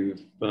whether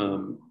you've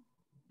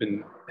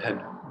been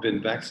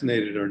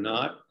vaccinated or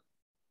not.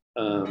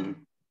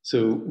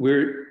 So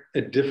we're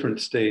at different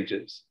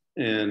stages,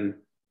 and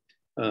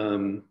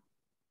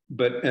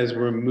but as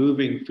we're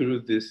moving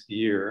through this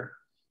year,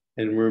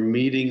 and we're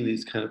meeting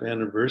these kind of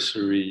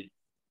anniversary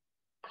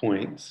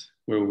points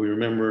where we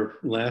remember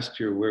last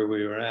year where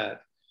we were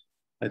at,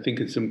 I think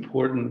it's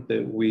important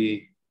that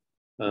we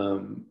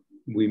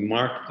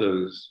mark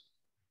those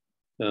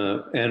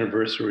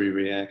anniversary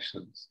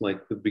reactions,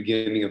 like the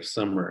beginning of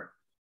summer,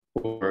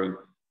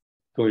 or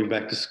going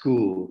back to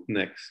school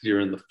next year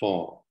in the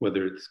fall,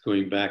 whether it's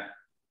going back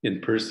in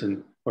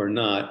person or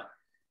not.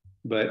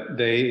 But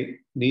they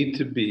need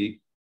to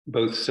be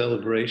both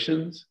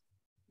celebrations,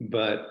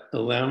 but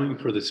allowing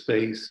for the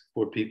space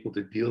for people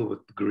to deal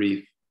with the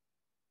grief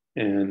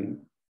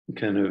and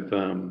kind of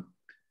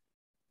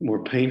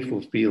more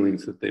painful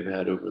feelings that they've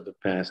had over the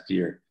past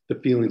year, the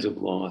feelings of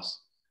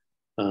loss,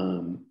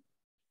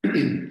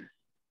 the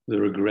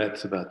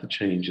regrets about the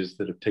changes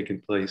that have taken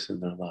place in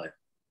their life.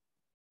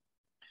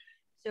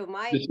 So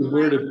just a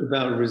word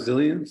about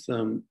resilience.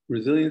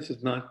 Resilience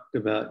is not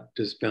about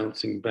just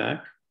bouncing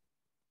back.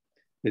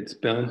 It's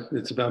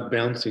about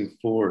bouncing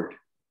forward.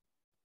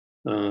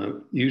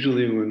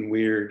 Usually when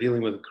we're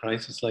dealing with a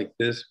crisis like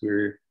this,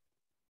 we're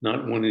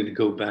not wanting to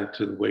go back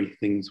to the way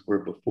things were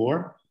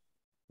before.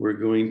 We're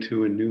going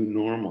to a new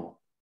normal.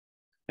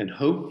 And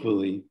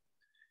hopefully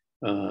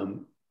we're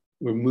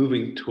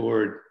moving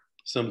toward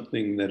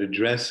something that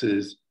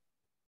addresses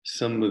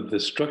some of the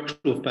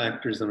structural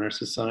factors in our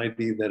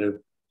society that have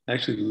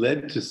actually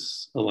led to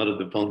a lot of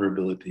the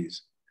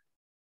vulnerabilities,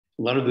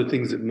 a lot of the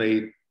things that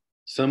made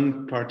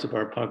some parts of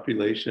our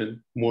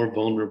population more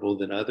vulnerable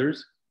than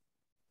others.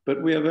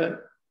 But we have a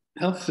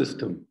health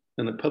system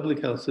and a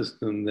public health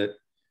system that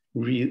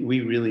we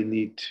really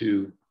need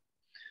to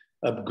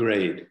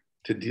upgrade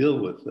to deal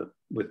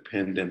with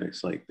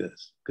pandemics like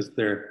this, because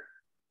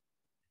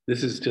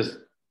this is just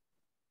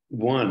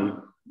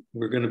one.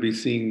 We're going to be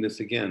seeing this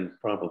again,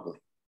 probably,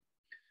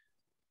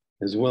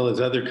 as well as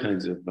other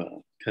kinds of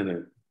kind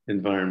of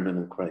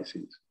environmental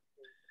crises.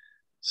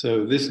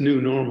 So this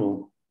new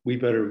normal, we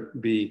better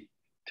be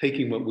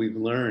taking what we've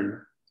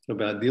learned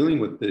about dealing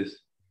with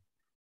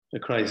a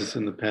crisis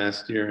in the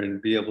past year,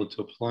 and be able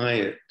to apply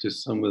it to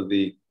some of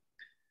the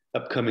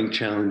upcoming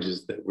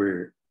challenges that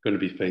we're going to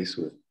be faced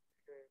with.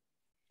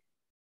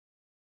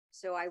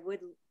 So I would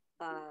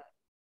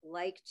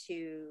like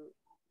to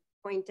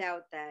point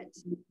out that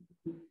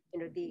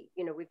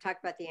we've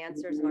talked about the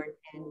answers aren't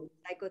in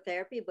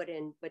psychotherapy, but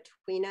in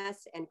between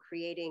us and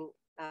creating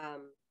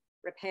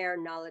repair,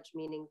 knowledge,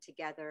 meaning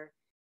together,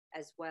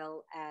 as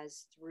well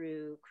as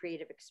through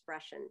creative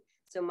expression.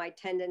 So my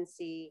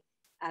tendency,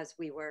 as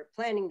we were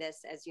planning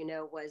this, as you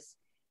know, was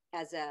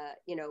as a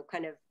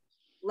kind of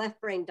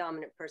left brain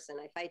dominant person.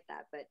 I fight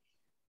that, but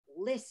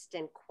list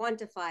and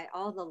quantify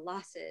all the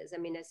losses. I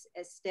mean,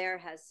 Esther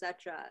has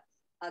such a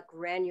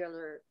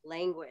granular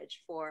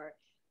language for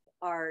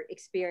our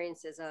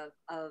experiences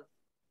of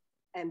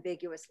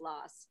ambiguous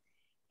loss.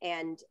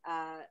 And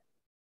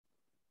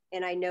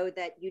I know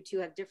that you two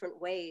have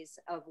different ways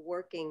of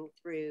working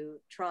through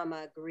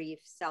trauma, grief,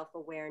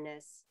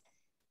 self-awareness,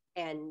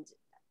 and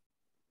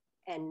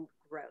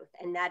growth.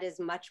 And that is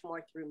much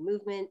more through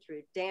movement,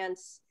 through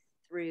dance,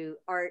 through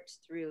art,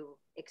 through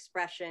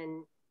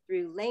expression,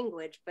 through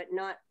language, but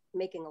not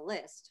making a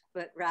list,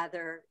 but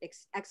rather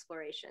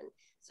exploration.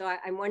 So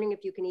I'm wondering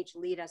if you can each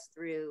lead us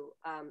through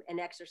an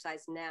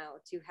exercise now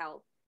to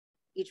help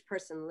each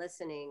person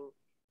listening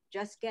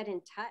just get in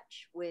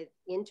touch with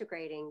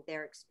integrating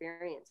their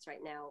experience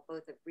right now,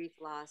 both of grief,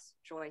 loss,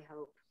 joy,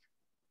 hope.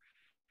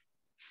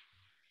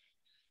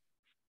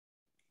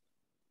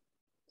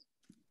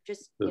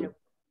 Just, yeah.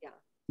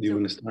 Do you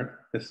want to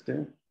start,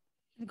 Esther?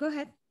 Go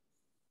ahead.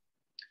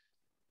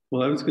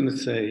 Well, I was going to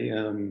say,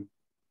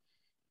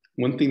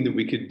 one thing that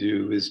we could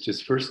do is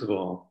just, first of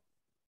all,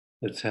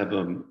 let's have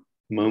a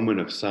moment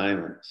of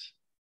silence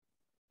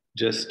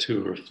just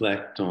to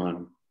reflect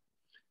on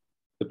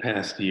the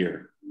past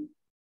year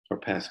or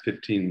past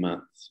 15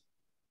 months.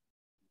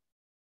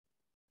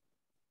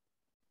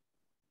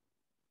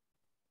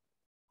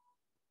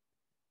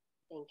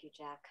 Thank you,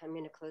 Jack. I'm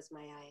going to close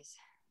my eyes.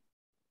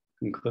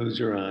 And close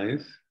your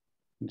eyes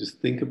and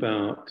just think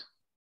about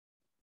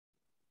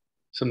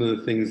some of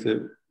the things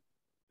that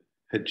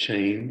had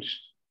changed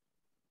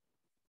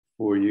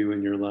for you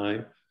in your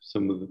life,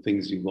 some of the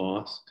things you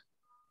lost,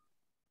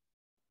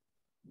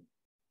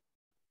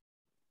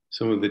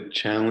 some of the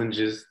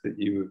challenges that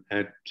you have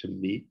had to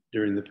meet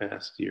during the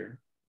past year.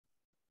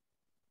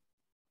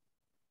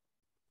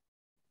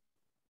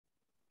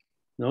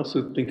 And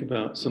also think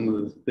about some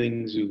of the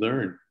things you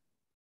learn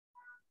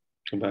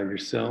about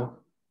yourself,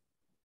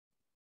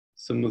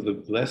 some of the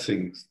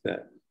blessings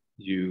that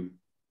you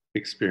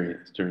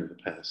experienced during the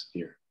past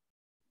year.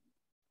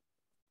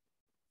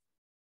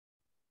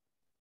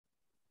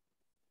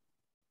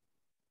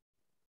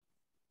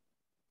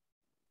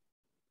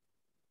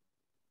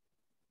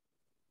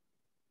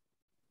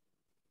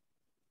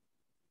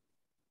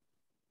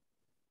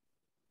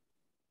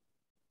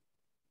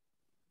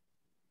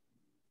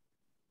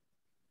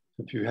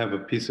 If you have a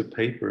piece of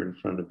paper in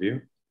front of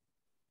you,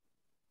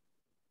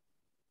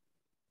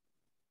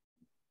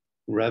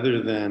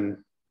 rather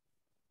than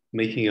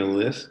making a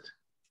list, I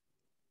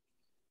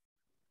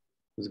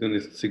was going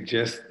to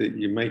suggest that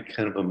you make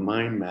kind of a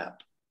mind map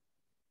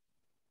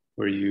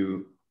where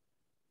you,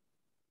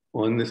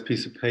 on this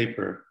piece of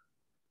paper,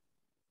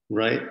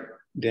 write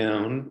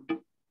down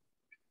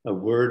a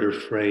word or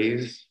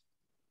phrase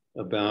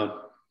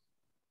about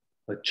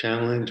a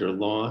challenge or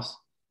loss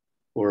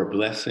or a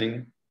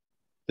blessing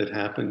that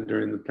happened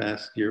during the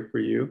past year for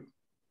you.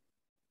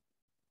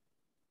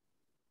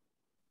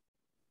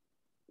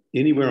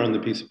 Anywhere on the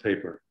piece of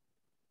paper,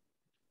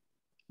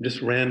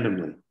 just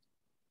randomly.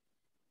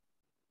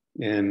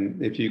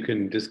 And if you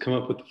can just come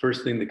up with the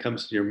first thing that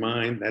comes to your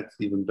mind, that's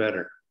even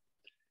better.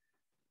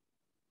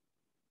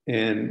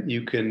 And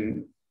you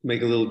can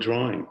make a little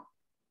drawing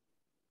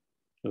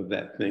of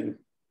that thing,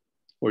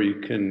 or you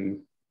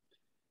can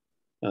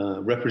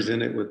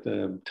represent it with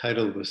the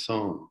title of a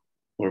song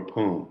or a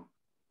poem.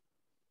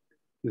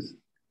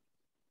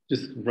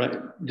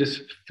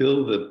 Just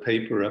fill the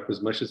paper up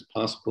as much as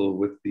possible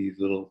with these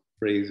little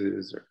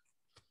phrases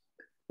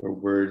or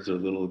words or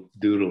little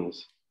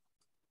doodles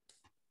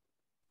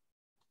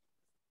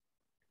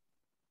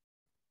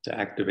to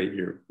activate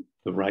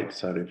the right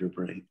side of your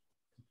brain.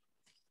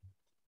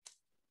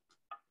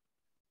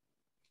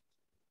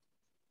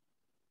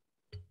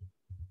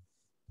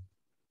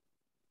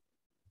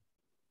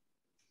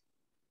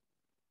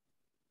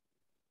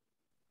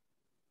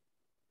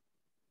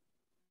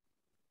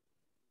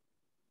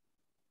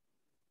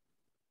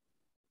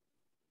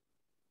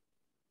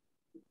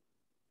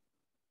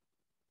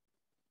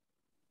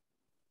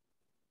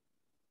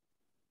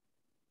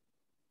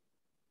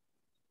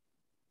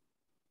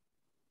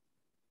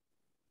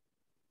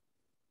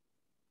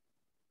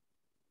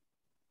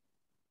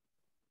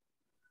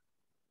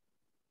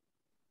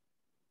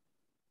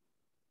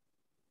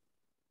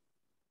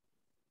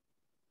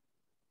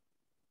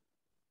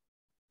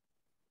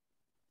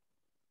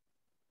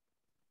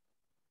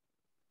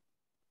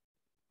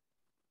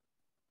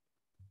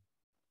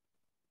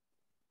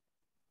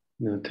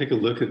 Now take a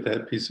look at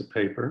that piece of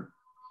paper.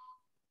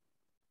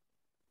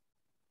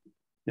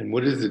 And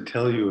what does it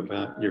tell you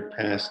about your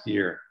past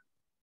year?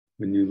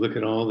 When you look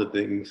at all the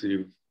things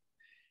you've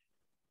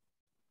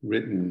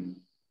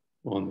written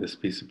on this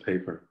piece of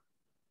paper.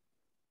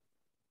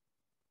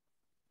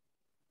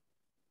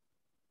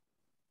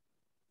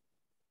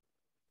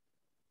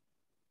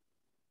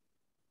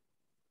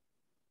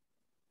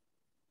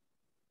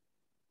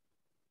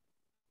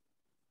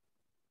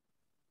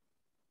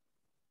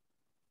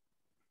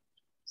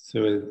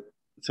 So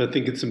I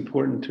think it's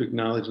important to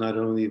acknowledge not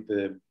only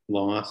the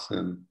loss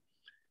and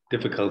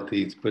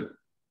difficulties, but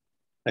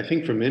I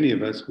think for many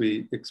of us,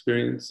 we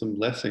experienced some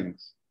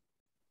blessings,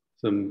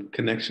 some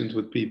connections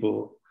with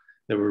people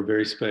that were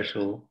very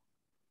special.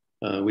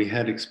 We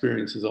had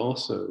experiences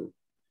also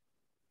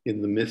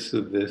in the midst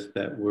of this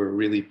that were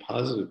really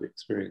positive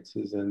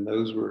experiences, and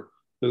those are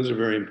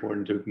very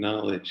important to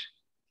acknowledge,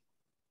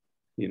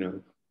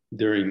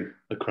 during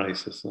a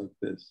crisis like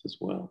this as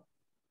well.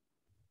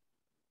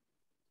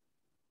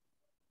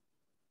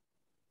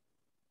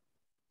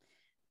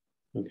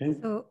 Okay.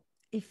 So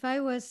if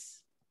I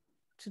was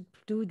to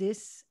do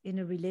this in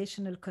a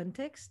relational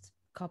context,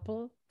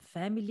 couple,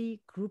 family,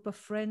 group of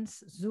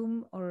friends,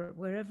 Zoom or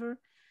wherever,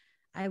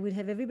 I would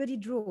have everybody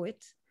draw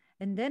it.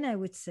 And then I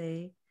would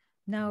say,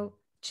 now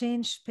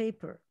change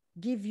paper,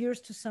 give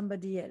yours to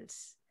somebody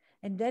else.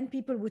 And then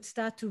people would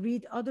start to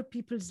read other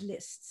people's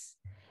lists.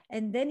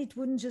 And then it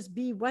wouldn't just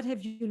be what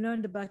have you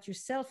learned about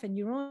yourself and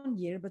your own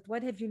year, but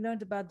what have you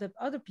learned about the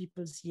other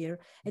people's year?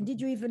 And did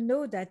you even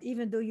know that,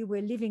 even though you were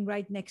living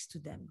right next to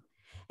them?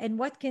 And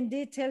what can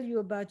they tell you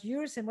about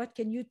yours, and what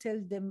can you tell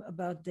them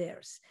about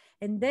theirs?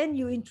 And then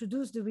you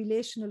introduce the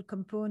relational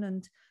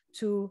component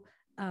to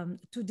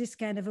this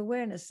kind of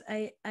awareness.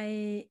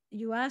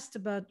 You asked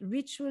about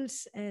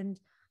rituals, and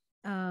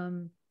I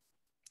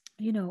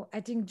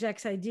think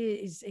Jack's idea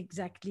is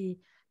exactly,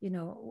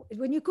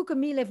 when you cook a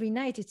meal every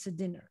night, it's a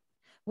dinner.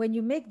 When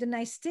you make the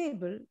nice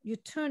table, you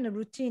turn a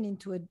routine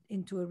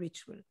into a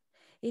ritual.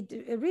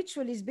 A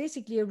ritual is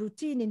basically a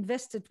routine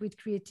invested with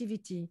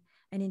creativity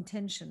and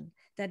intention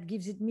that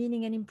gives it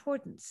meaning and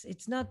importance.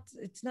 It's not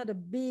a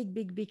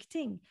big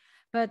thing,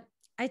 but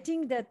I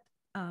think that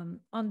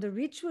on the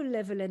ritual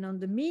level and on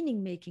the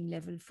meaning making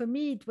level, for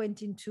me, it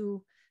went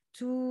into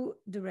two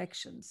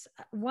directions.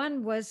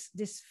 One was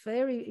this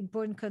very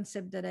important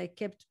concept that I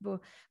kept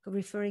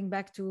referring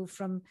back to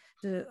from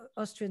the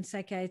Austrian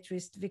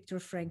psychiatrist Viktor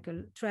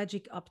Frankl,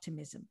 tragic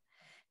optimism.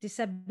 This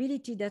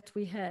ability that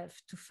we have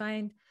to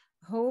find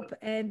hope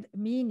and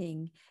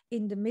meaning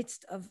in the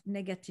midst of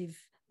negative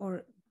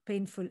or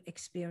painful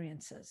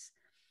experiences.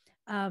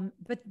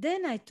 But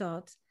then I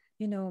thought,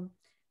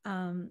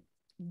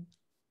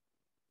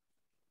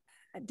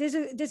 there's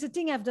a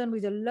thing I've done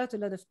with a lot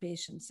of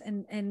patients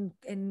and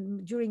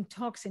during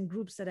talks and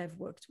groups that I've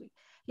worked with.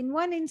 In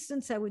one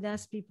instance, I would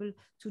ask people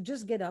to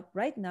just get up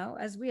right now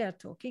as we are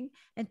talking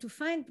and to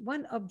find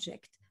one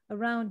object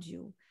around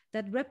you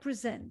that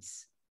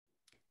represents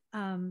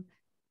an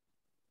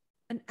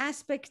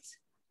aspect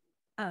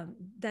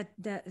that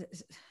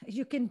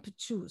you can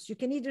choose. You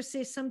can either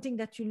say something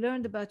that you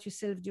learned about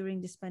yourself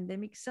during this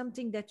pandemic,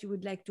 something that you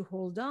would like to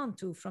hold on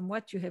to from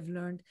what you have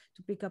learned,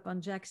 to pick up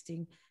on Jack's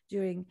thing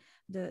during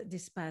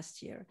this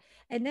past year.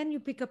 And then you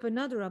pick up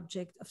another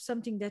object of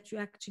something that you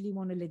actually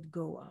want to let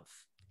go of.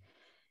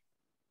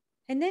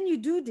 And then you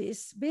do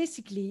this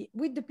basically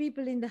with the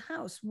people in the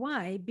house.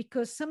 Why?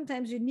 Because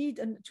sometimes you need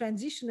a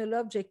transitional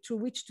object through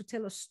which to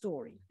tell a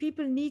story.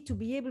 People need to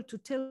be able to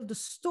tell the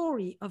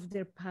story of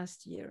their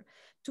past year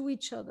to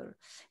each other,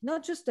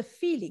 not just a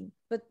feeling,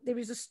 but there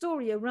is a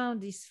story around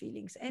these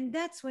feelings. And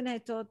that's when I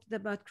thought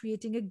about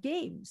creating a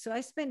game. So I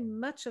spent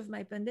much of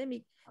my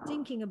pandemic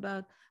thinking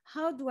about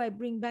how do I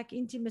bring back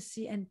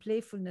intimacy and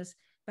playfulness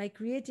by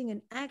creating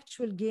an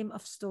actual game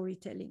of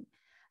storytelling.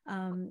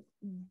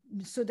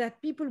 So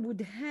that people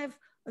would have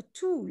a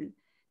tool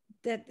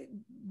that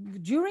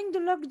during the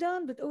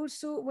lockdown, but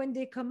also when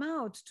they come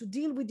out, to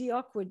deal with the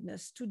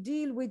awkwardness, to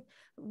deal with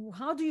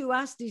how do you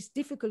ask these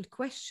difficult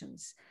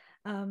questions.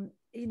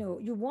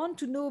 You want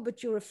to know,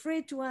 but you're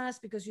afraid to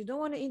ask because you don't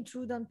want to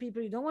intrude on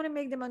people, you don't want to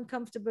make them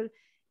uncomfortable,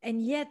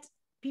 and yet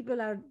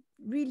people are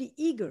really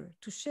eager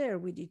to share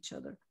with each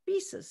other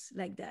pieces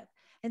like that.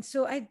 And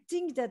so I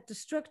think that the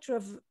structure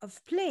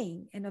of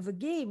playing and of a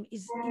game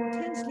is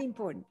intensely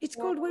important. It's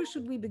called Where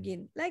Should We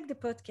Begin, like the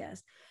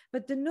podcast.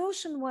 But the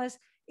notion was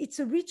it's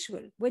a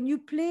ritual. When you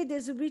play,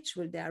 there's a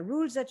ritual. There are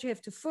rules that you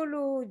have to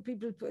follow.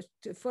 People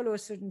to follow a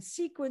certain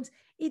sequence.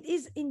 It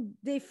is in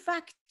de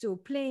facto,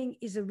 playing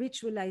is a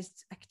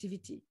ritualized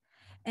activity.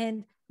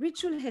 And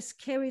ritual has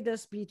carried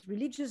us, be it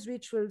religious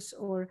rituals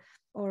or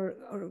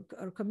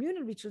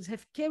communal rituals,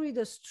 have carried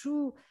us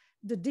through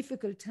the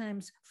difficult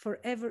times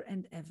forever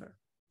and ever.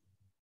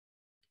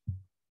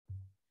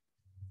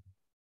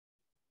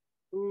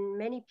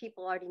 Many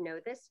people already know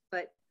this,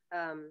 but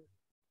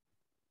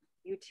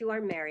you two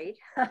are married.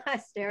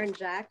 Esther and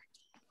Jack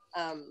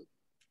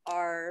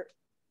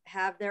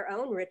have their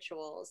own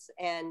rituals.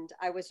 And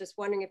I was just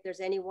wondering if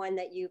there's anyone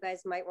that you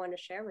guys might want to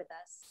share with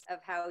us of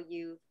how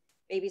you,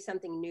 maybe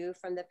something new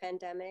from the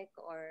pandemic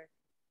or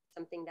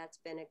something that's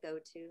been a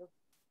go-to.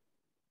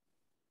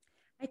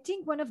 I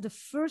think one of the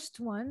first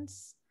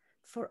ones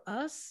for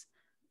us,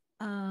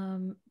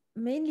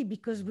 mainly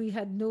because we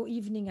had no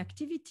evening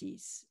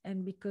activities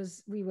and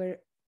because we were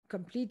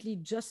completely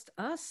just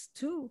us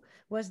too,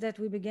 was that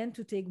we began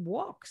to take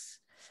walks.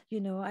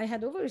 I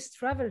had always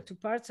traveled to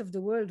parts of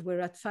the world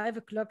where at 5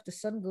 o'clock the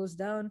sun goes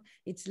down,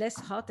 it's less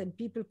hot, and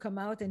people come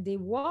out and they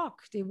walk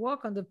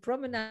on the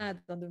promenade,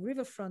 on the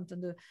riverfront, on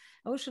the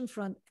ocean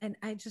front. And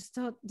I just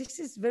thought, this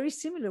is very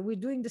similar. We're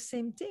doing the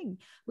same thing.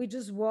 We're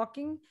just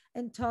walking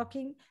and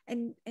talking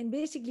and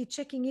basically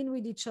checking in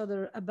with each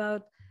other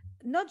about,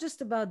 not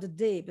just about the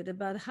day, but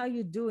about how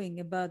you're doing,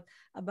 about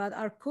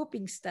our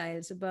coping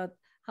styles, about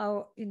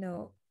how,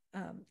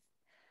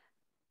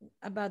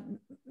 about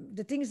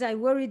the things I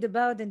worried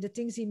about and the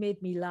things he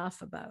made me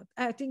laugh about.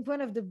 I think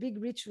one of the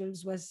big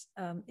rituals was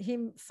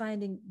him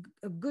finding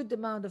a good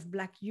amount of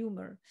Black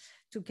humor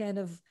to kind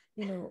of,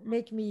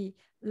 make me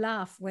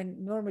laugh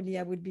when normally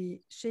I would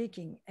be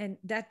shaking. And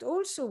that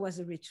also was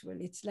a ritual.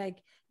 It's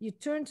like you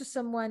turn to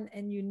someone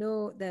and you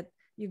know that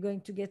you're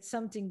going to get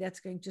something that's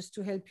going just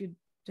to help you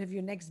to have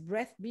your next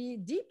breath be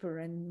deeper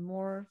and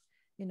more,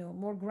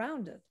 more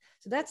grounded.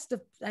 So that's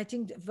I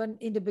think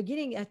in the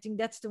beginning, I think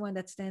that's the one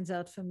that stands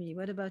out for me.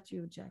 What about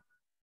you, Jack?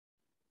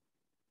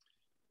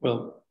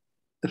 Well,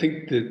 I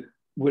think that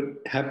what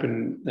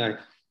happened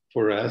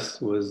for us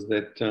was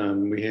that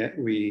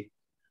we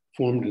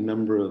formed a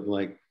number of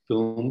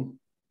film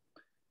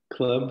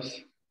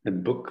clubs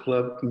and book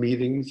club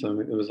meetings. I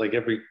mean, it was like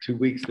every 2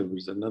 weeks there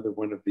was another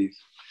one of these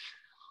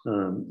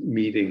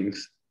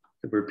meetings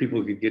where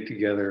people could get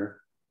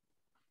together,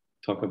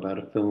 talk about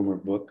a film or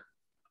book.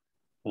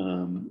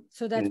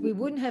 So that we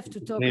wouldn't have to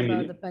talk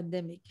about the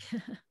pandemic.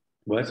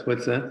 What's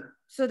that?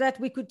 So that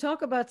we could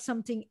talk about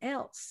something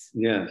else.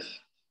 Yes.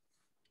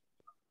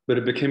 But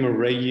it became a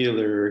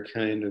regular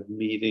kind of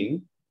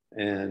meeting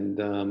and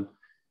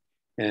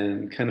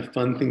kind of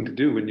fun thing to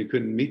do when you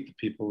couldn't meet the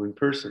people in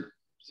person.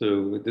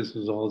 So this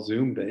was all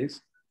Zoom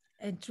based.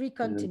 And 3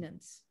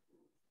 continents.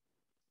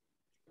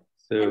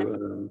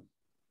 So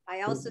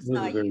I also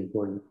saw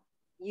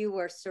you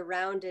were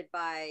surrounded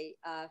by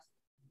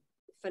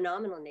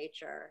phenomenal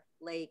nature,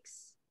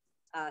 lakes,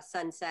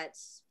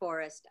 Sunsets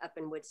Forest up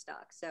in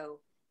Woodstock. So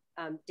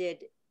do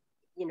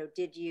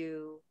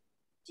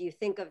you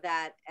think of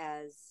that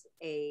as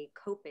a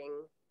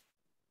coping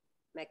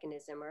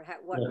mechanism, or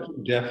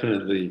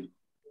Definitely.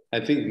 I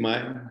think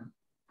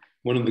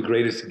one of the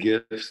greatest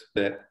gifts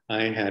that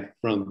I had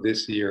from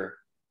this year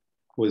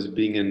was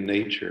being in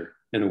nature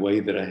in a way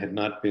that I had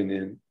not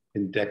been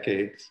in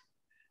decades.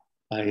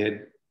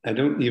 I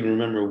don't even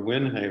remember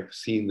when I've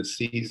seen the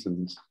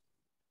seasons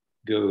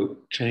go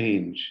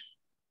change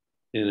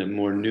in a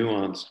more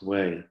nuanced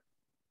way,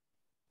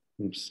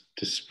 from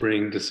to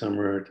spring, to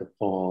summer, to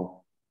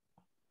fall.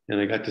 And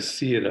I got to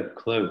see it up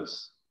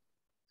close.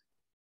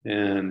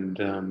 And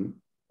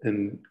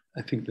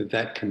I think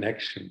that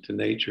connection to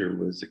nature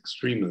was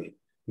extremely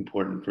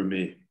important for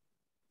me.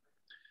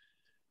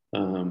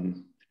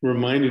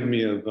 Reminded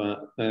me of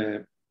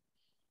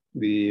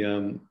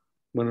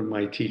one of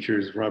my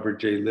teachers, Robert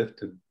J.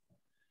 Lifton,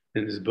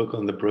 in his book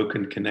on the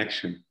broken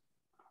connection,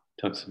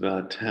 talks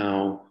about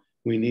how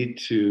we need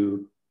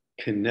to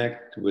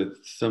connect with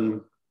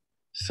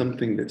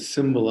something that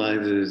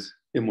symbolizes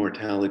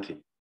immortality.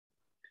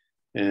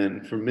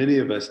 And for many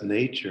of us,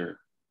 nature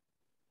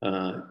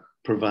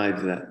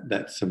provides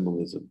that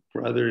symbolism.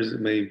 For others,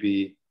 it may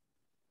be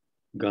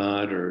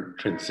God or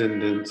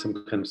transcendence,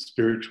 some kind of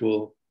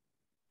spiritual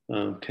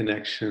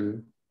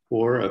connection,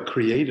 or a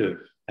creative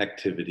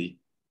activity,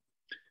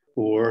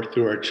 or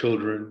through our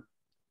children.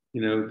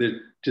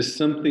 There's just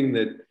something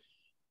that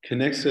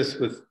connects us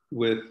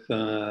with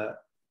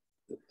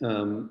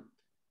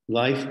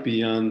life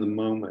beyond the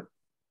moment,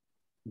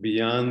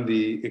 beyond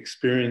the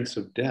experience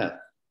of death,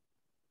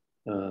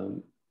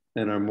 and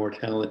our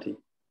mortality.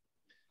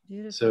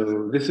 Beautiful.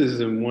 So this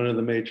is one of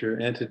the major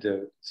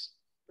antidotes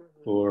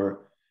for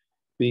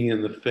being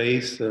in the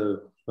face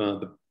of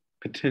the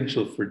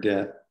potential for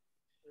death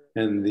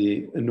and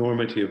the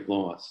enormity of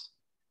loss,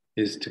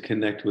 is to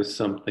connect with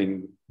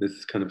something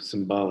that's kind of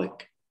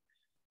symbolic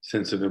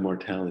sense of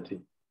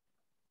immortality.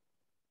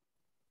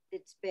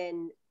 It's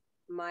been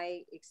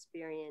my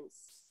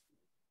experience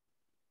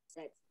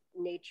that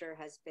nature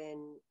has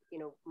been,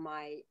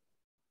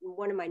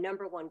 one of my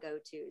number one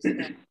go-tos,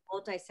 the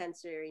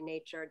multisensory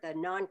nature, the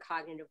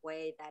non-cognitive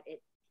way that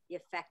the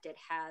effect it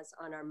has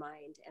on our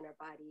mind and our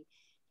body.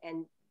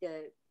 And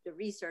the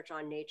research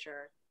on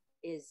nature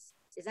is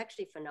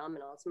actually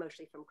phenomenal. It's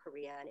mostly from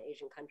Korea and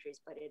Asian countries,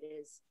 but it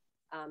is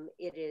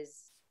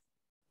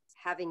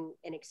having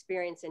an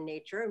experience in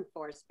nature and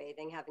forest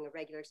bathing, having a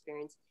regular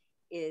experience,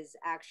 is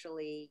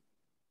actually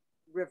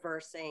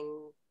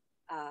reversing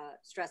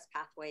stress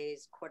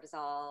pathways,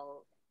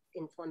 cortisol,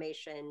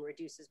 inflammation,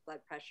 reduces blood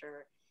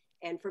pressure.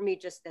 And for me,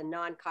 just the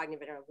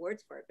non-cognitive, I don't have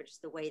words for it, but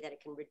just the way that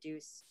it can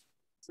reduce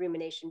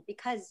rumination,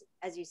 because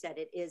as you said,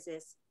 it is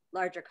this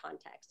larger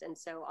context. And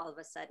so all of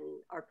a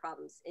sudden our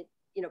problems,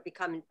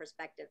 become in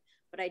perspective.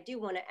 But I do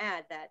want to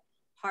add that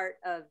part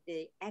of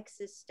the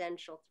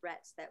existential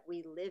threats that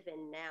we live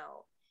in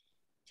now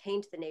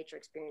taint the nature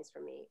experience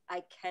for me.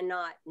 I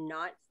cannot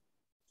not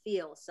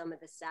feel some of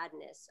the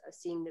sadness of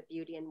seeing the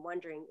beauty and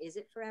wondering, is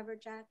it forever,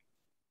 Jack?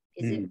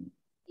 Is it,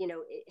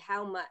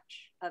 how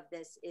much of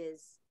this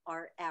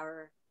are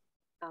our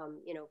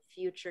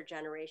future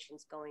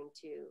generations going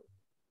to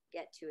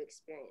get to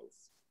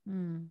experience?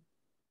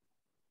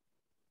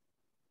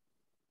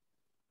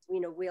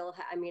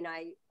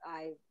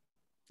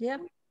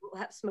 We'll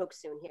have smoke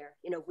soon here.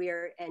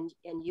 And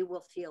you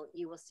will see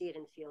it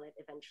and feel it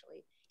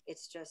eventually.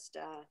 It's just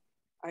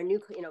our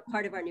new,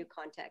 part of our new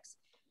context.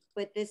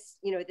 But this,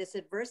 this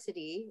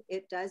adversity,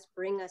 it does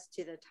bring us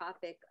to the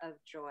topic of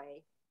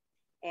joy.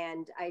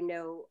 And I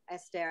know,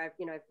 Esther,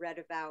 I've read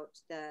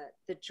about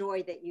the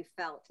joy that you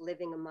felt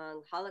living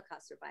among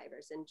Holocaust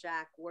survivors, and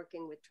Jack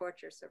working with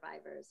torture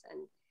survivors,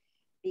 and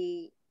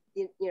the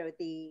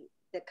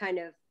kind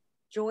of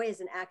joy as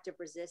an act of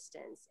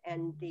resistance,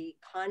 and the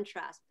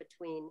contrast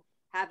between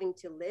having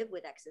to live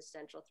with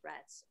existential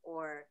threats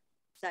or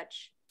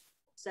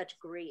such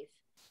grief,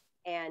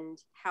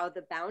 and how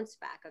the bounce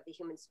back of the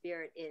human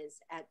spirit is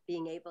at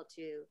being able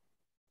to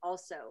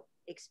also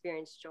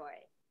experience joy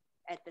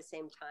at the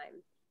same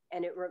time.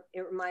 And it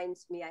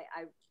reminds me,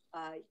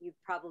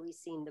 you've probably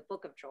seen The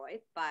Book of Joy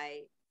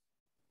by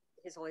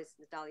His Holiness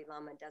the Dalai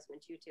Lama and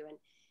Desmond Tutu. And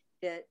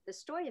the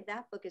story of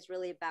that book is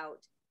really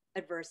about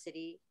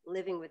adversity,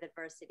 living with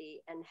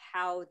adversity, and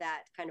how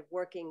that kind of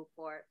working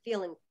for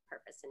feeling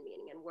purpose and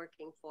meaning and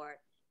working for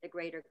the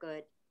greater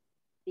good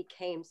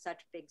became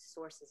such big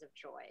sources of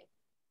joy.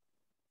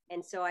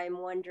 And so I'm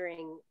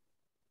wondering,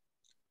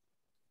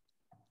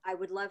 I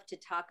would love to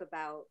talk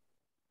about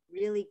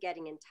really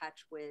getting in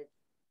touch with,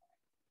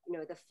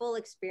 the full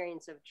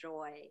experience of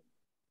joy,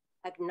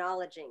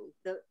 acknowledging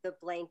the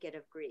blanket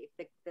of grief,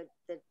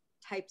 the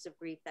types of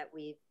grief that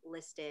we've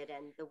listed,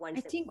 and the ones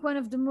I think one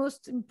of the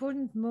most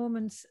important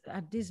moments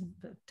at this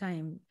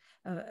time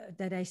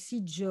that I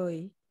see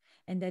joy,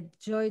 and that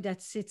joy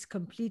that sits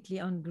completely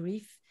on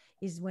grief,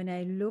 is when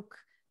I look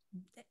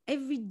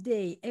every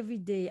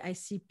day I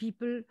see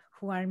people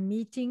who are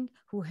meeting,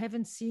 who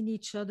haven't seen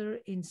each other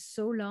in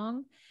so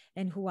long,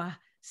 and who are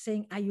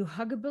saying, are you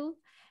huggable?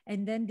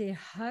 And then they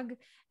hug,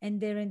 and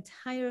their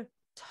entire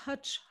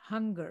touch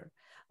hunger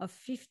of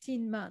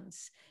 15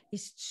 months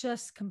is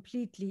just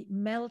completely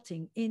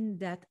melting in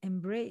that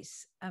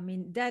embrace. I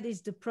mean, that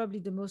is probably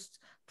the most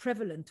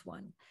prevalent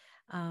one,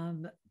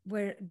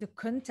 where the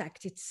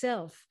contact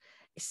itself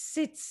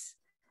sits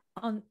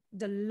on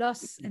the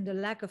loss and the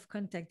lack of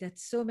contact that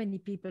so many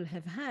people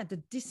have had, the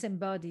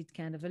disembodied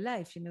kind of a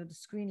life, you know, the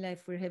screen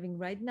life we're having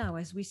right now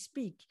as we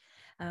speak,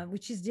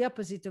 which is the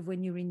opposite of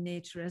when you're in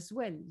nature as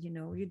well. You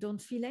know, you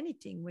don't feel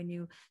anything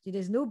when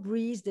there's no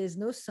breeze, there's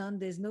no sun,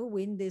 there's no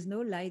wind, there's no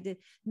light,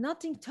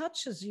 nothing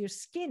touches your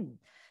skin,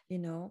 you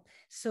know.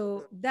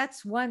 So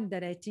that's one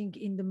that I think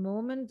in the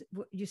moment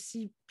you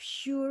see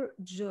pure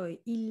joy,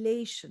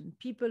 elation,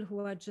 people who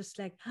are just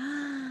like,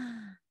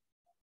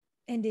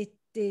 and they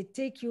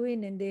take you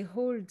in and they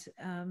hold.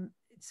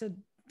 So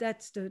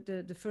that's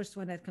the first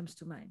one that comes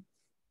to mind.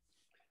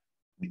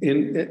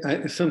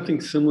 And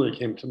something similar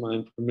came to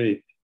mind for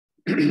me.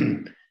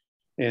 And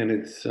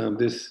it's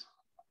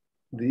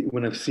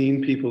when I've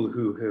seen people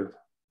who have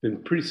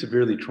been pretty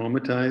severely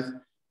traumatized,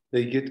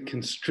 they get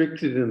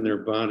constricted in their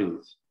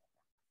bodies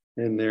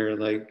and they're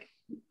like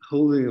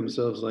holding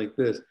themselves like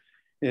this.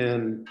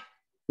 And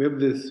we have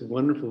this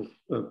wonderful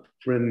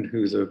friend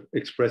who's an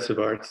expressive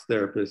arts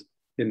therapist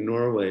in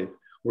Norway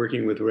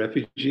working with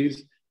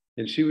refugees.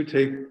 And she would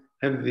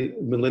have the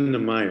Melinda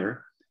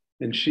Meyer,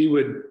 and she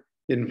would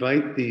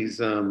invite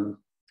these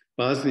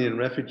Bosnian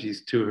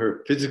refugees to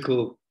her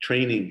physical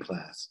training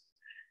class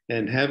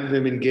and have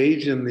them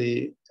engage in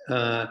the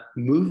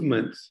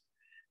movements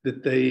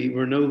that they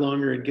were no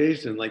longer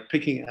engaged in, like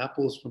picking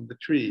apples from the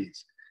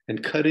trees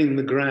and cutting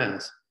the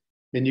grass.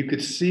 And you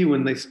could see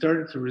when they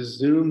started to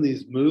resume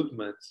these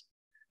movements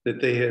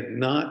that they had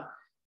not,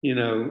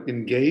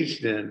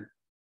 engaged in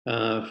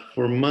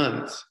for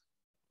months,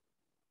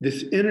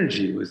 this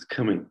energy was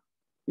coming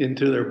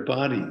into their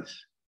bodies.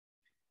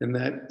 And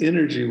that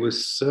energy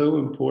was so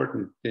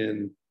important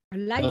in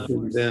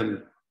helping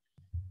them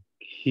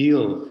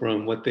heal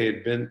from what they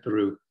had been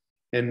through.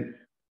 And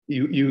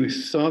you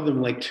saw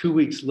them like 2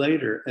 weeks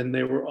later, and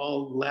they were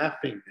all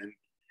laughing and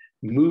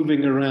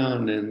moving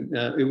around. And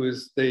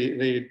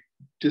they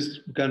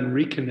just gotten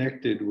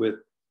reconnected with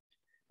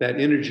that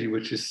energy,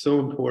 which is so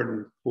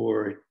important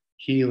for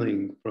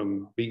healing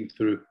from being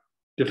through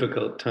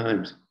difficult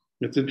times.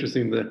 It's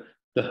interesting that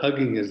the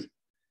hugging is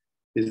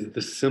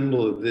the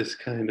symbol of this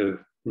kind of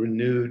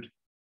renewed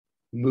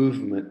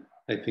movement.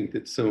 I think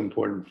that's so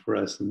important for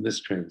us in this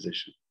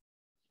transition.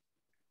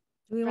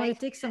 We want to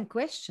take some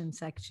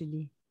questions,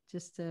 actually.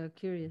 Just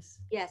curious.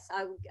 Yes,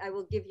 I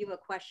will give you a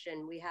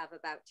question. We have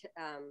about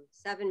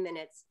 7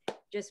 minutes.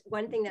 Just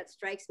one thing that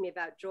strikes me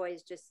about joy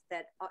is just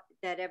that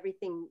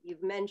everything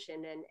you've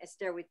mentioned, and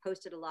Esther, we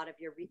posted a lot of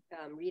your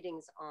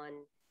readings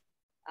on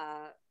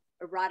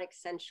erotic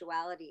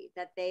sensuality,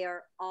 that they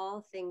are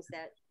all things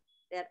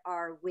that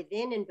are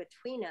within and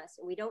between us,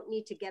 and we don't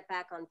need to get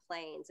back on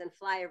planes and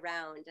fly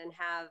around and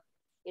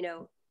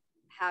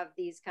have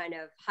these kind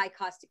of high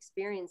cost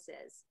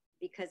experiences,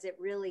 because it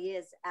really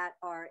is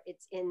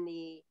it's in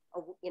the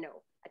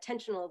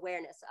attentional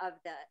awareness of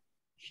the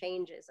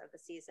changes of the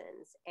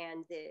seasons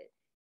and the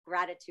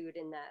gratitude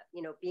in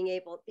the being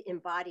able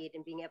embodied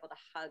and being able to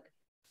hug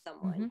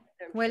someone.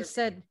 Mm-hmm. Well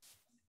said.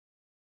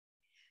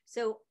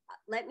 So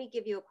let me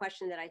give you a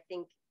question that I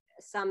think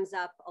sums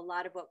up a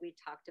lot of what we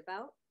talked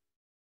about.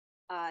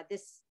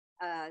 This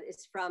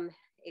is from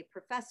a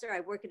professor. I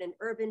work at an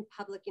urban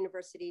public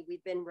university.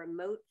 We've been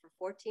remote for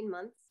 14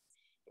 months.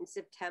 In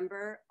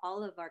September,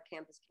 all of our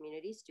campus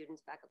community,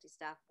 students, faculty,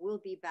 staff, will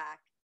be back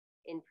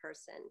in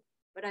person.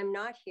 But I'm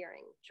not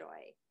hearing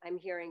joy. I'm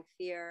hearing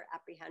fear,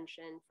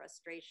 apprehension,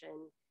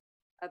 frustration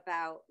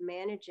about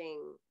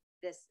managing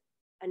this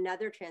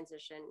another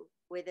transition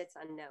with its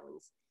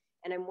unknowns.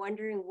 And I'm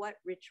wondering what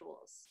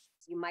rituals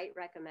you might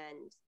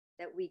recommend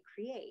that we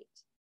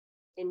create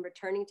in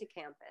returning to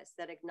campus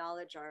that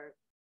acknowledge our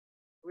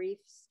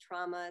griefs,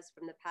 traumas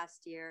from the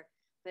past year,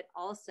 but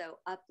also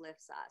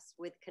uplifts us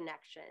with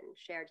connection,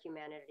 shared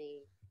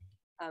humanity,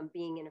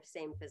 being in the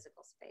same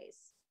physical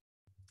space.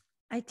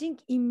 I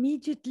think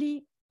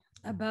immediately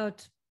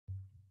about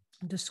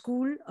the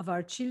school of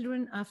our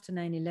children after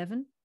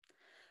 9/11,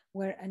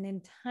 where an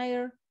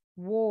entire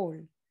wall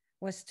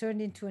was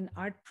turned into an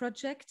art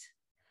project,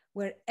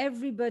 where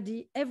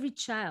everybody, every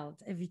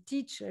child, every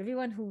teacher,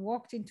 everyone who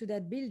walked into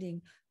that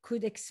building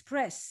could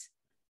express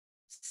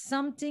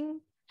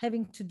something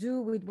having to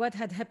do with what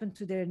had happened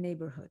to their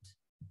neighborhood.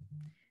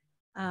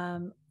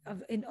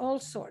 In all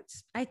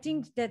sorts. I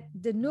think that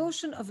the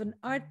notion of an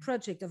art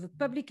project, of a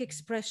public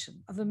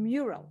expression, of a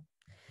mural,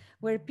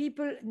 where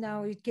people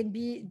now, it can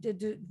be,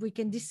 we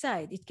can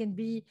decide, it can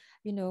be,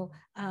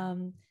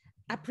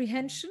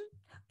 apprehension,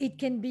 it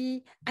can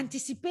be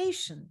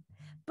anticipation,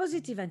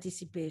 positive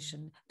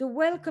anticipation, the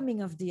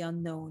welcoming of the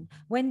unknown.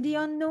 When the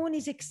unknown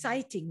is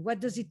exciting, what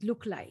does it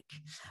look like?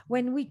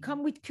 When we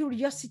come with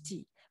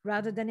curiosity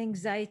rather than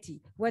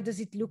anxiety, what does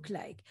it look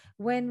like?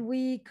 When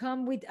we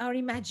come with our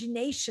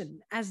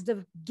imagination as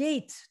the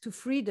gate to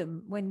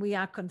freedom when we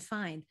are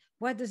confined,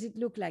 What does it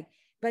look like?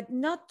 But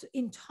not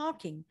in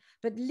talking,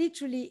 but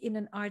literally in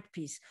an art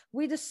piece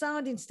with a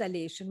sound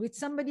installation, with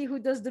somebody who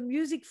does the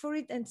music for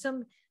it,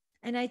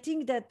 and I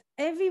think that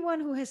everyone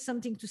who has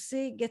something to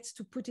say gets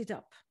to put it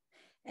up,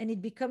 and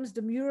it becomes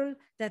the mural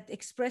that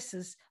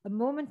expresses a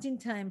moment in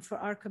time for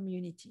our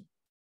community.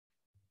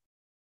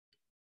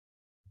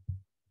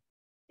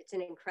 It's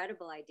an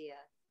incredible idea.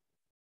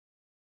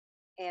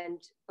 And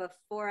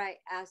before I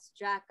ask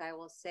Jack, I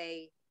will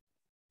say,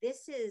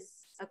 this is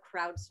a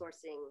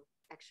crowdsourcing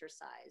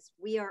exercise.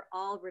 We are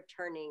all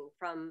returning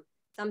from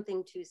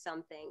something to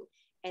something.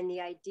 And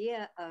the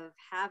idea of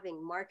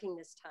marking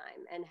this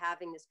time and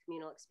having this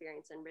communal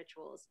experience and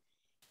rituals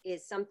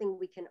is something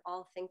we can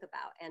all think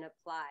about and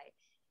apply.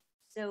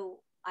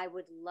 So I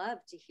would love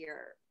to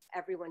hear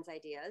everyone's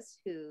ideas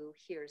who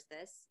hears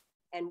this,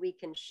 and we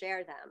can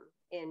share them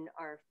in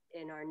our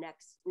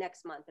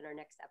next month, in our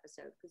next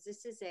episode, because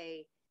this is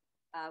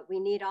we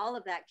need all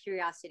of that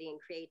curiosity and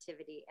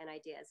creativity and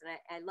ideas. And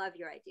I love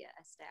your idea,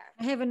 Esther.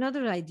 I have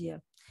another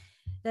idea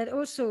that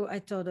also I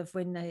thought of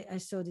when I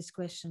saw this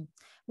question.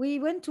 We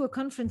went to a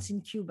conference in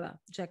Cuba,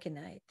 Jack and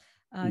I,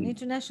 an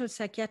international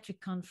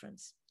psychiatric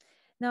conference.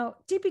 Now,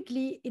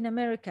 typically in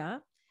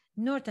America,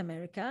 North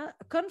America,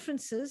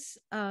 conferences,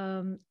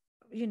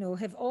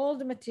 have all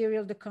the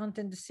material, the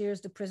content, the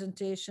series, the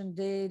presentation,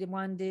 day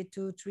 1, day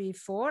 2, 3,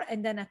 4.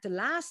 And then at the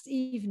last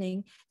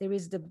evening, there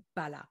is the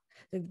bala,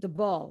 the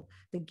ball,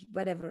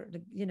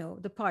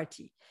 the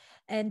party.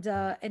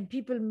 And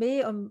people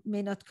may or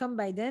may not come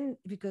by then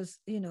because,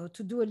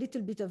 to do a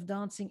little bit of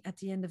dancing at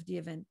the end of the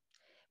event.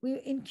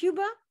 In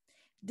Cuba,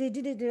 they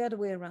did it the other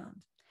way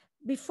around.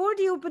 Before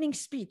the opening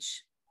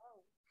speech,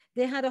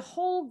 they had a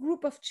whole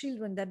group of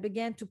children that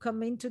began to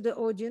come into the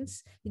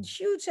audience in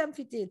huge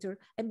amphitheater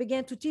and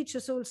began to teach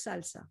us all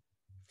salsa.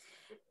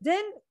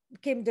 Then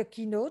came the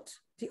keynote,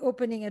 the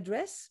opening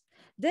address.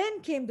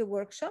 Then came the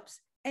workshops.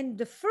 And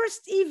the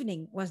first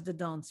evening was the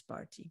dance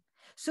party.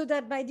 So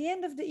that by the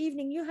end of the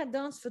evening, you had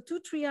danced for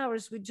 2-3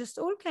 hours with just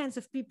all kinds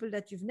of people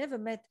that you've never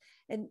met.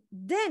 And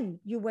then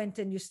you went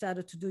and you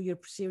started to do your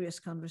serious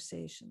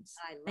conversations.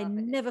 I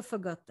never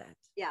forgot that.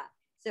 Yeah.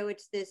 So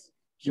it's this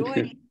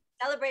joy,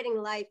 celebrating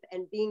life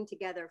and being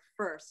together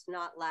first,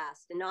 not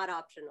last, and not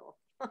optional.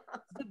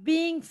 The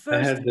being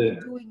first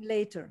and doing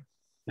later.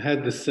 I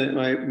had the same,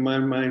 my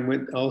mind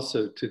went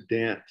also to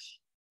dance.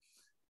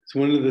 It's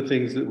one of the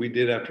things that we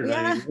did after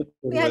 9/11.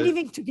 We are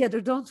living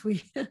together, don't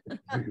we?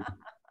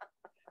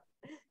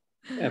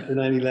 After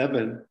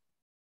 9/11,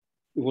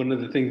 one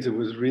of the things that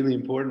was really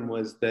important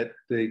was that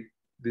the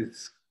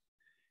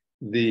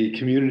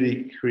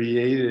community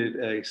created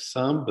a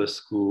samba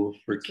school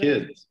for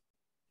kids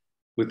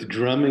with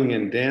drumming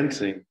and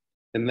dancing.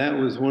 And that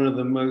was one of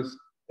the most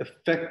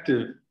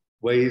effective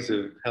ways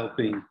of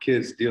helping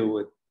kids deal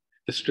with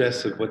the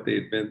stress of what they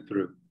had been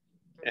through.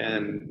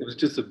 And it was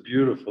just a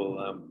beautiful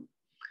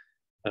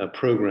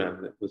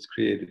program that was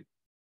created.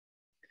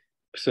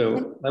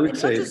 So I would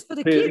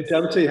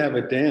say have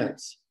a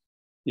dance,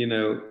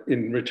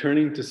 in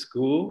returning to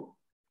school,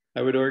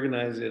 I would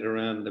organize it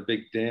around the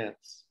big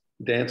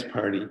dance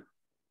party.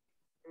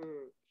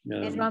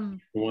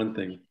 For one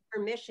thing.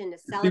 Permission to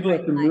celebrate. People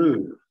have to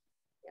move.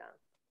 Yeah.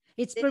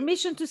 It's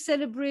permission to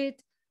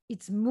celebrate.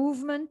 It's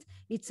movement.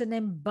 It's an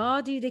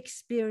embodied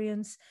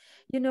experience.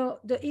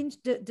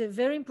 The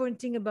very important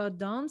thing about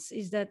dance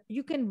is that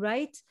you can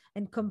write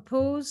and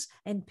compose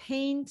and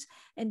paint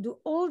and do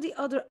all the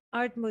other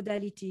art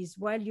modalities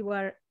while you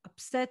are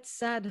upset,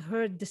 sad,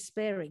 hurt,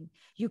 despairing.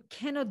 You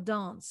cannot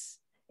dance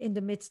in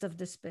the midst of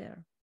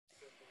despair.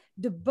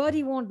 The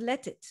body won't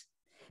let it,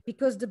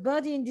 because the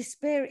body in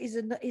despair is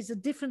a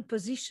different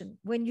position.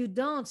 When you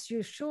dance,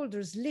 your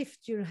shoulders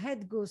lift, your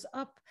head goes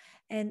up.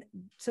 And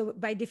so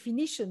by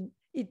definition,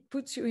 it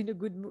puts you in a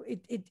good mood.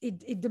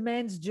 It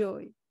demands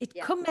joy. It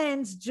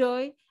commands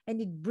joy, and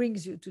it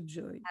brings you to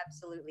joy.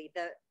 Absolutely.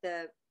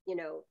 The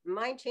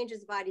mind changes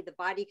the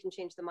body can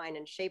change the mind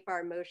and shape our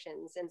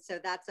emotions. And so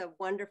that's a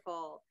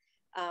wonderful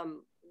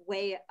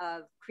way of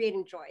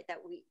creating joy that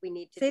we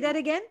need to say that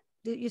again.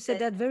 You said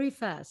that very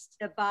fast.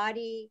 The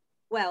body.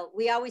 Well,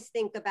 we always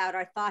think about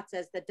our thoughts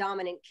as the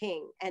dominant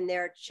king, and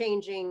they're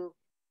changing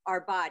our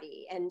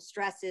body, and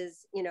stress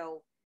is,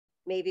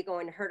 maybe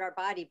going to hurt our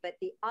body. But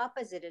the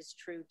opposite is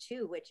true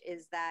too, which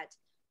is that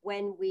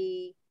when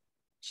we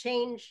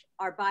change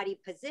our body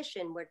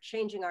position, we're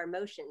changing our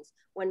emotions.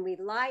 When we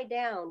lie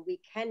down, we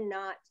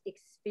cannot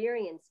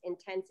experience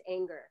intense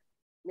anger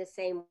in the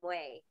same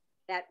way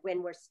that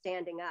when we're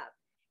standing up.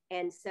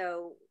 And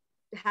so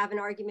have an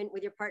argument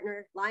with your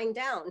partner lying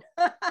down.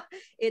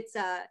 It's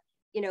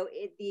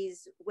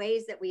these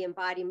ways that we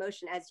embody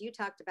motion, as you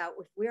talked about.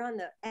 If we're on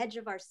the edge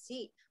of our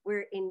seat,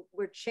 we're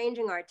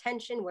changing our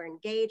attention, we're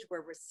engaged,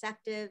 we're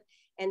receptive.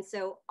 And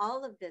so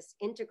all of this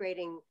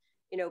integrating,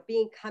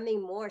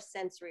 becoming more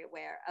sensory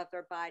aware of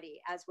our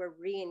body as we're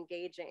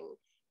re-engaging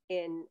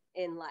in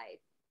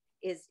life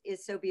is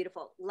so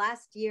beautiful.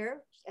 Last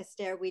year,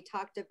 Esther, we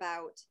talked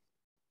about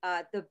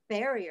the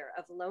barrier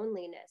of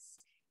loneliness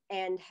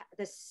and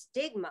the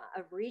stigma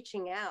of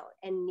reaching out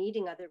and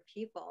needing other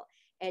people.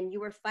 and you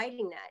were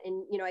fighting that.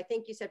 And, you know, I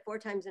think you said 4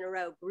 times in a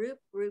row,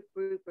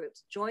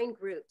 groups, join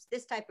groups,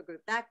 this type of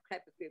group, that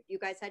type of group. You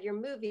guys had your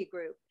movie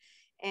group.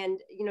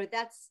 And, you know,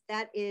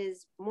 that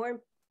is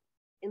more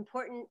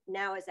important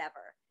now as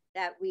ever,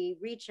 that we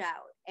reach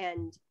out,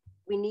 and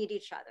we need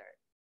each other.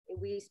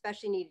 We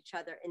especially need each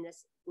other in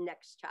this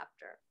next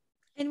chapter.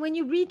 And when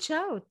you reach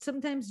out,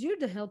 sometimes you're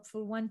the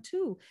helpful one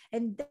too.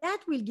 And that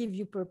will give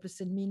you purpose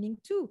and meaning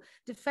too.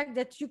 The fact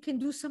that you can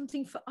do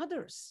something for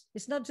others.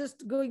 It's not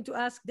just going to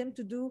ask them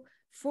to do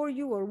for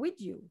you or with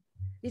you.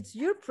 It's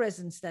your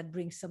presence that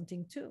brings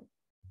something too.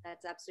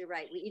 That's absolutely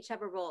right. We each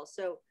have a role.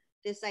 So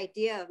this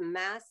idea of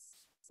mass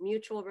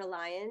mutual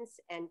reliance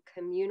and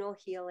communal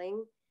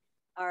healing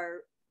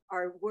are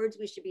words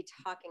we should be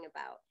talking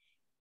about.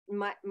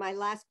 My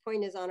last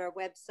point is on our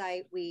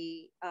website.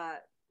 We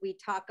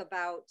talk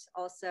about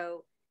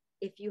also,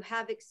 if you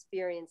have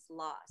experienced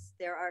loss,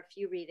 there are a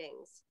few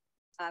readings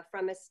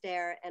from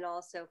Esther and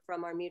also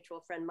from our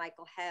mutual friend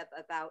Michael Hebb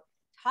about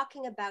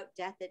talking about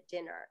death at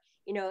dinner.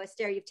 You know,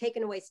 Esther, you've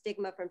taken away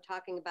stigma from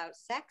talking about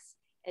sex,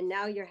 and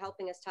now you're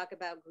helping us talk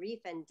about grief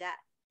and death.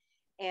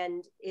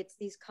 And it's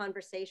these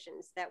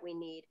conversations that we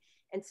need.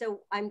 And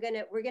so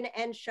we're gonna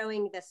end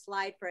showing the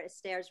slide for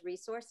Esther's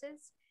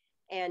resources.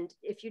 And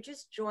if you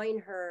just join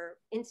her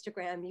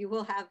Instagram, you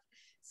will have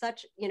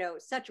such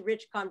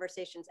rich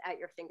conversations at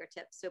your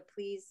fingertips. So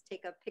please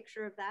take a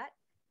picture of that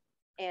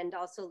and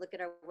also look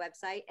at our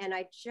website. And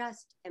I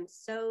just am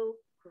so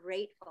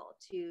grateful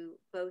to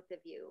both of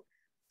you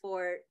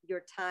for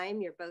your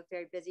time. You're both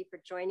very busy, for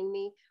joining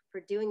me,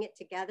 for doing it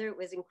together. It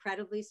was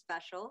incredibly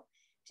special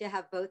to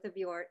have both of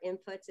your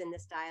inputs in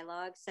this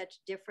dialogue, such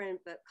different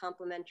but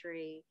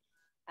complementary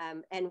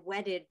and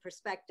wedded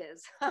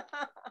perspectives.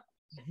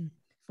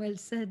 Well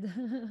said.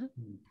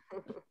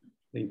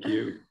 Thank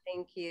you.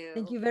 Thank you.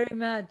 Thank you very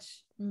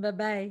much.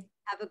 Bye-bye.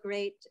 Have a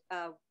great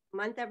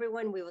month,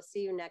 everyone. We will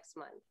see you next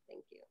month.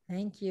 Thank you.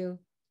 Thank you.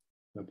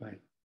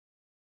 Bye-bye.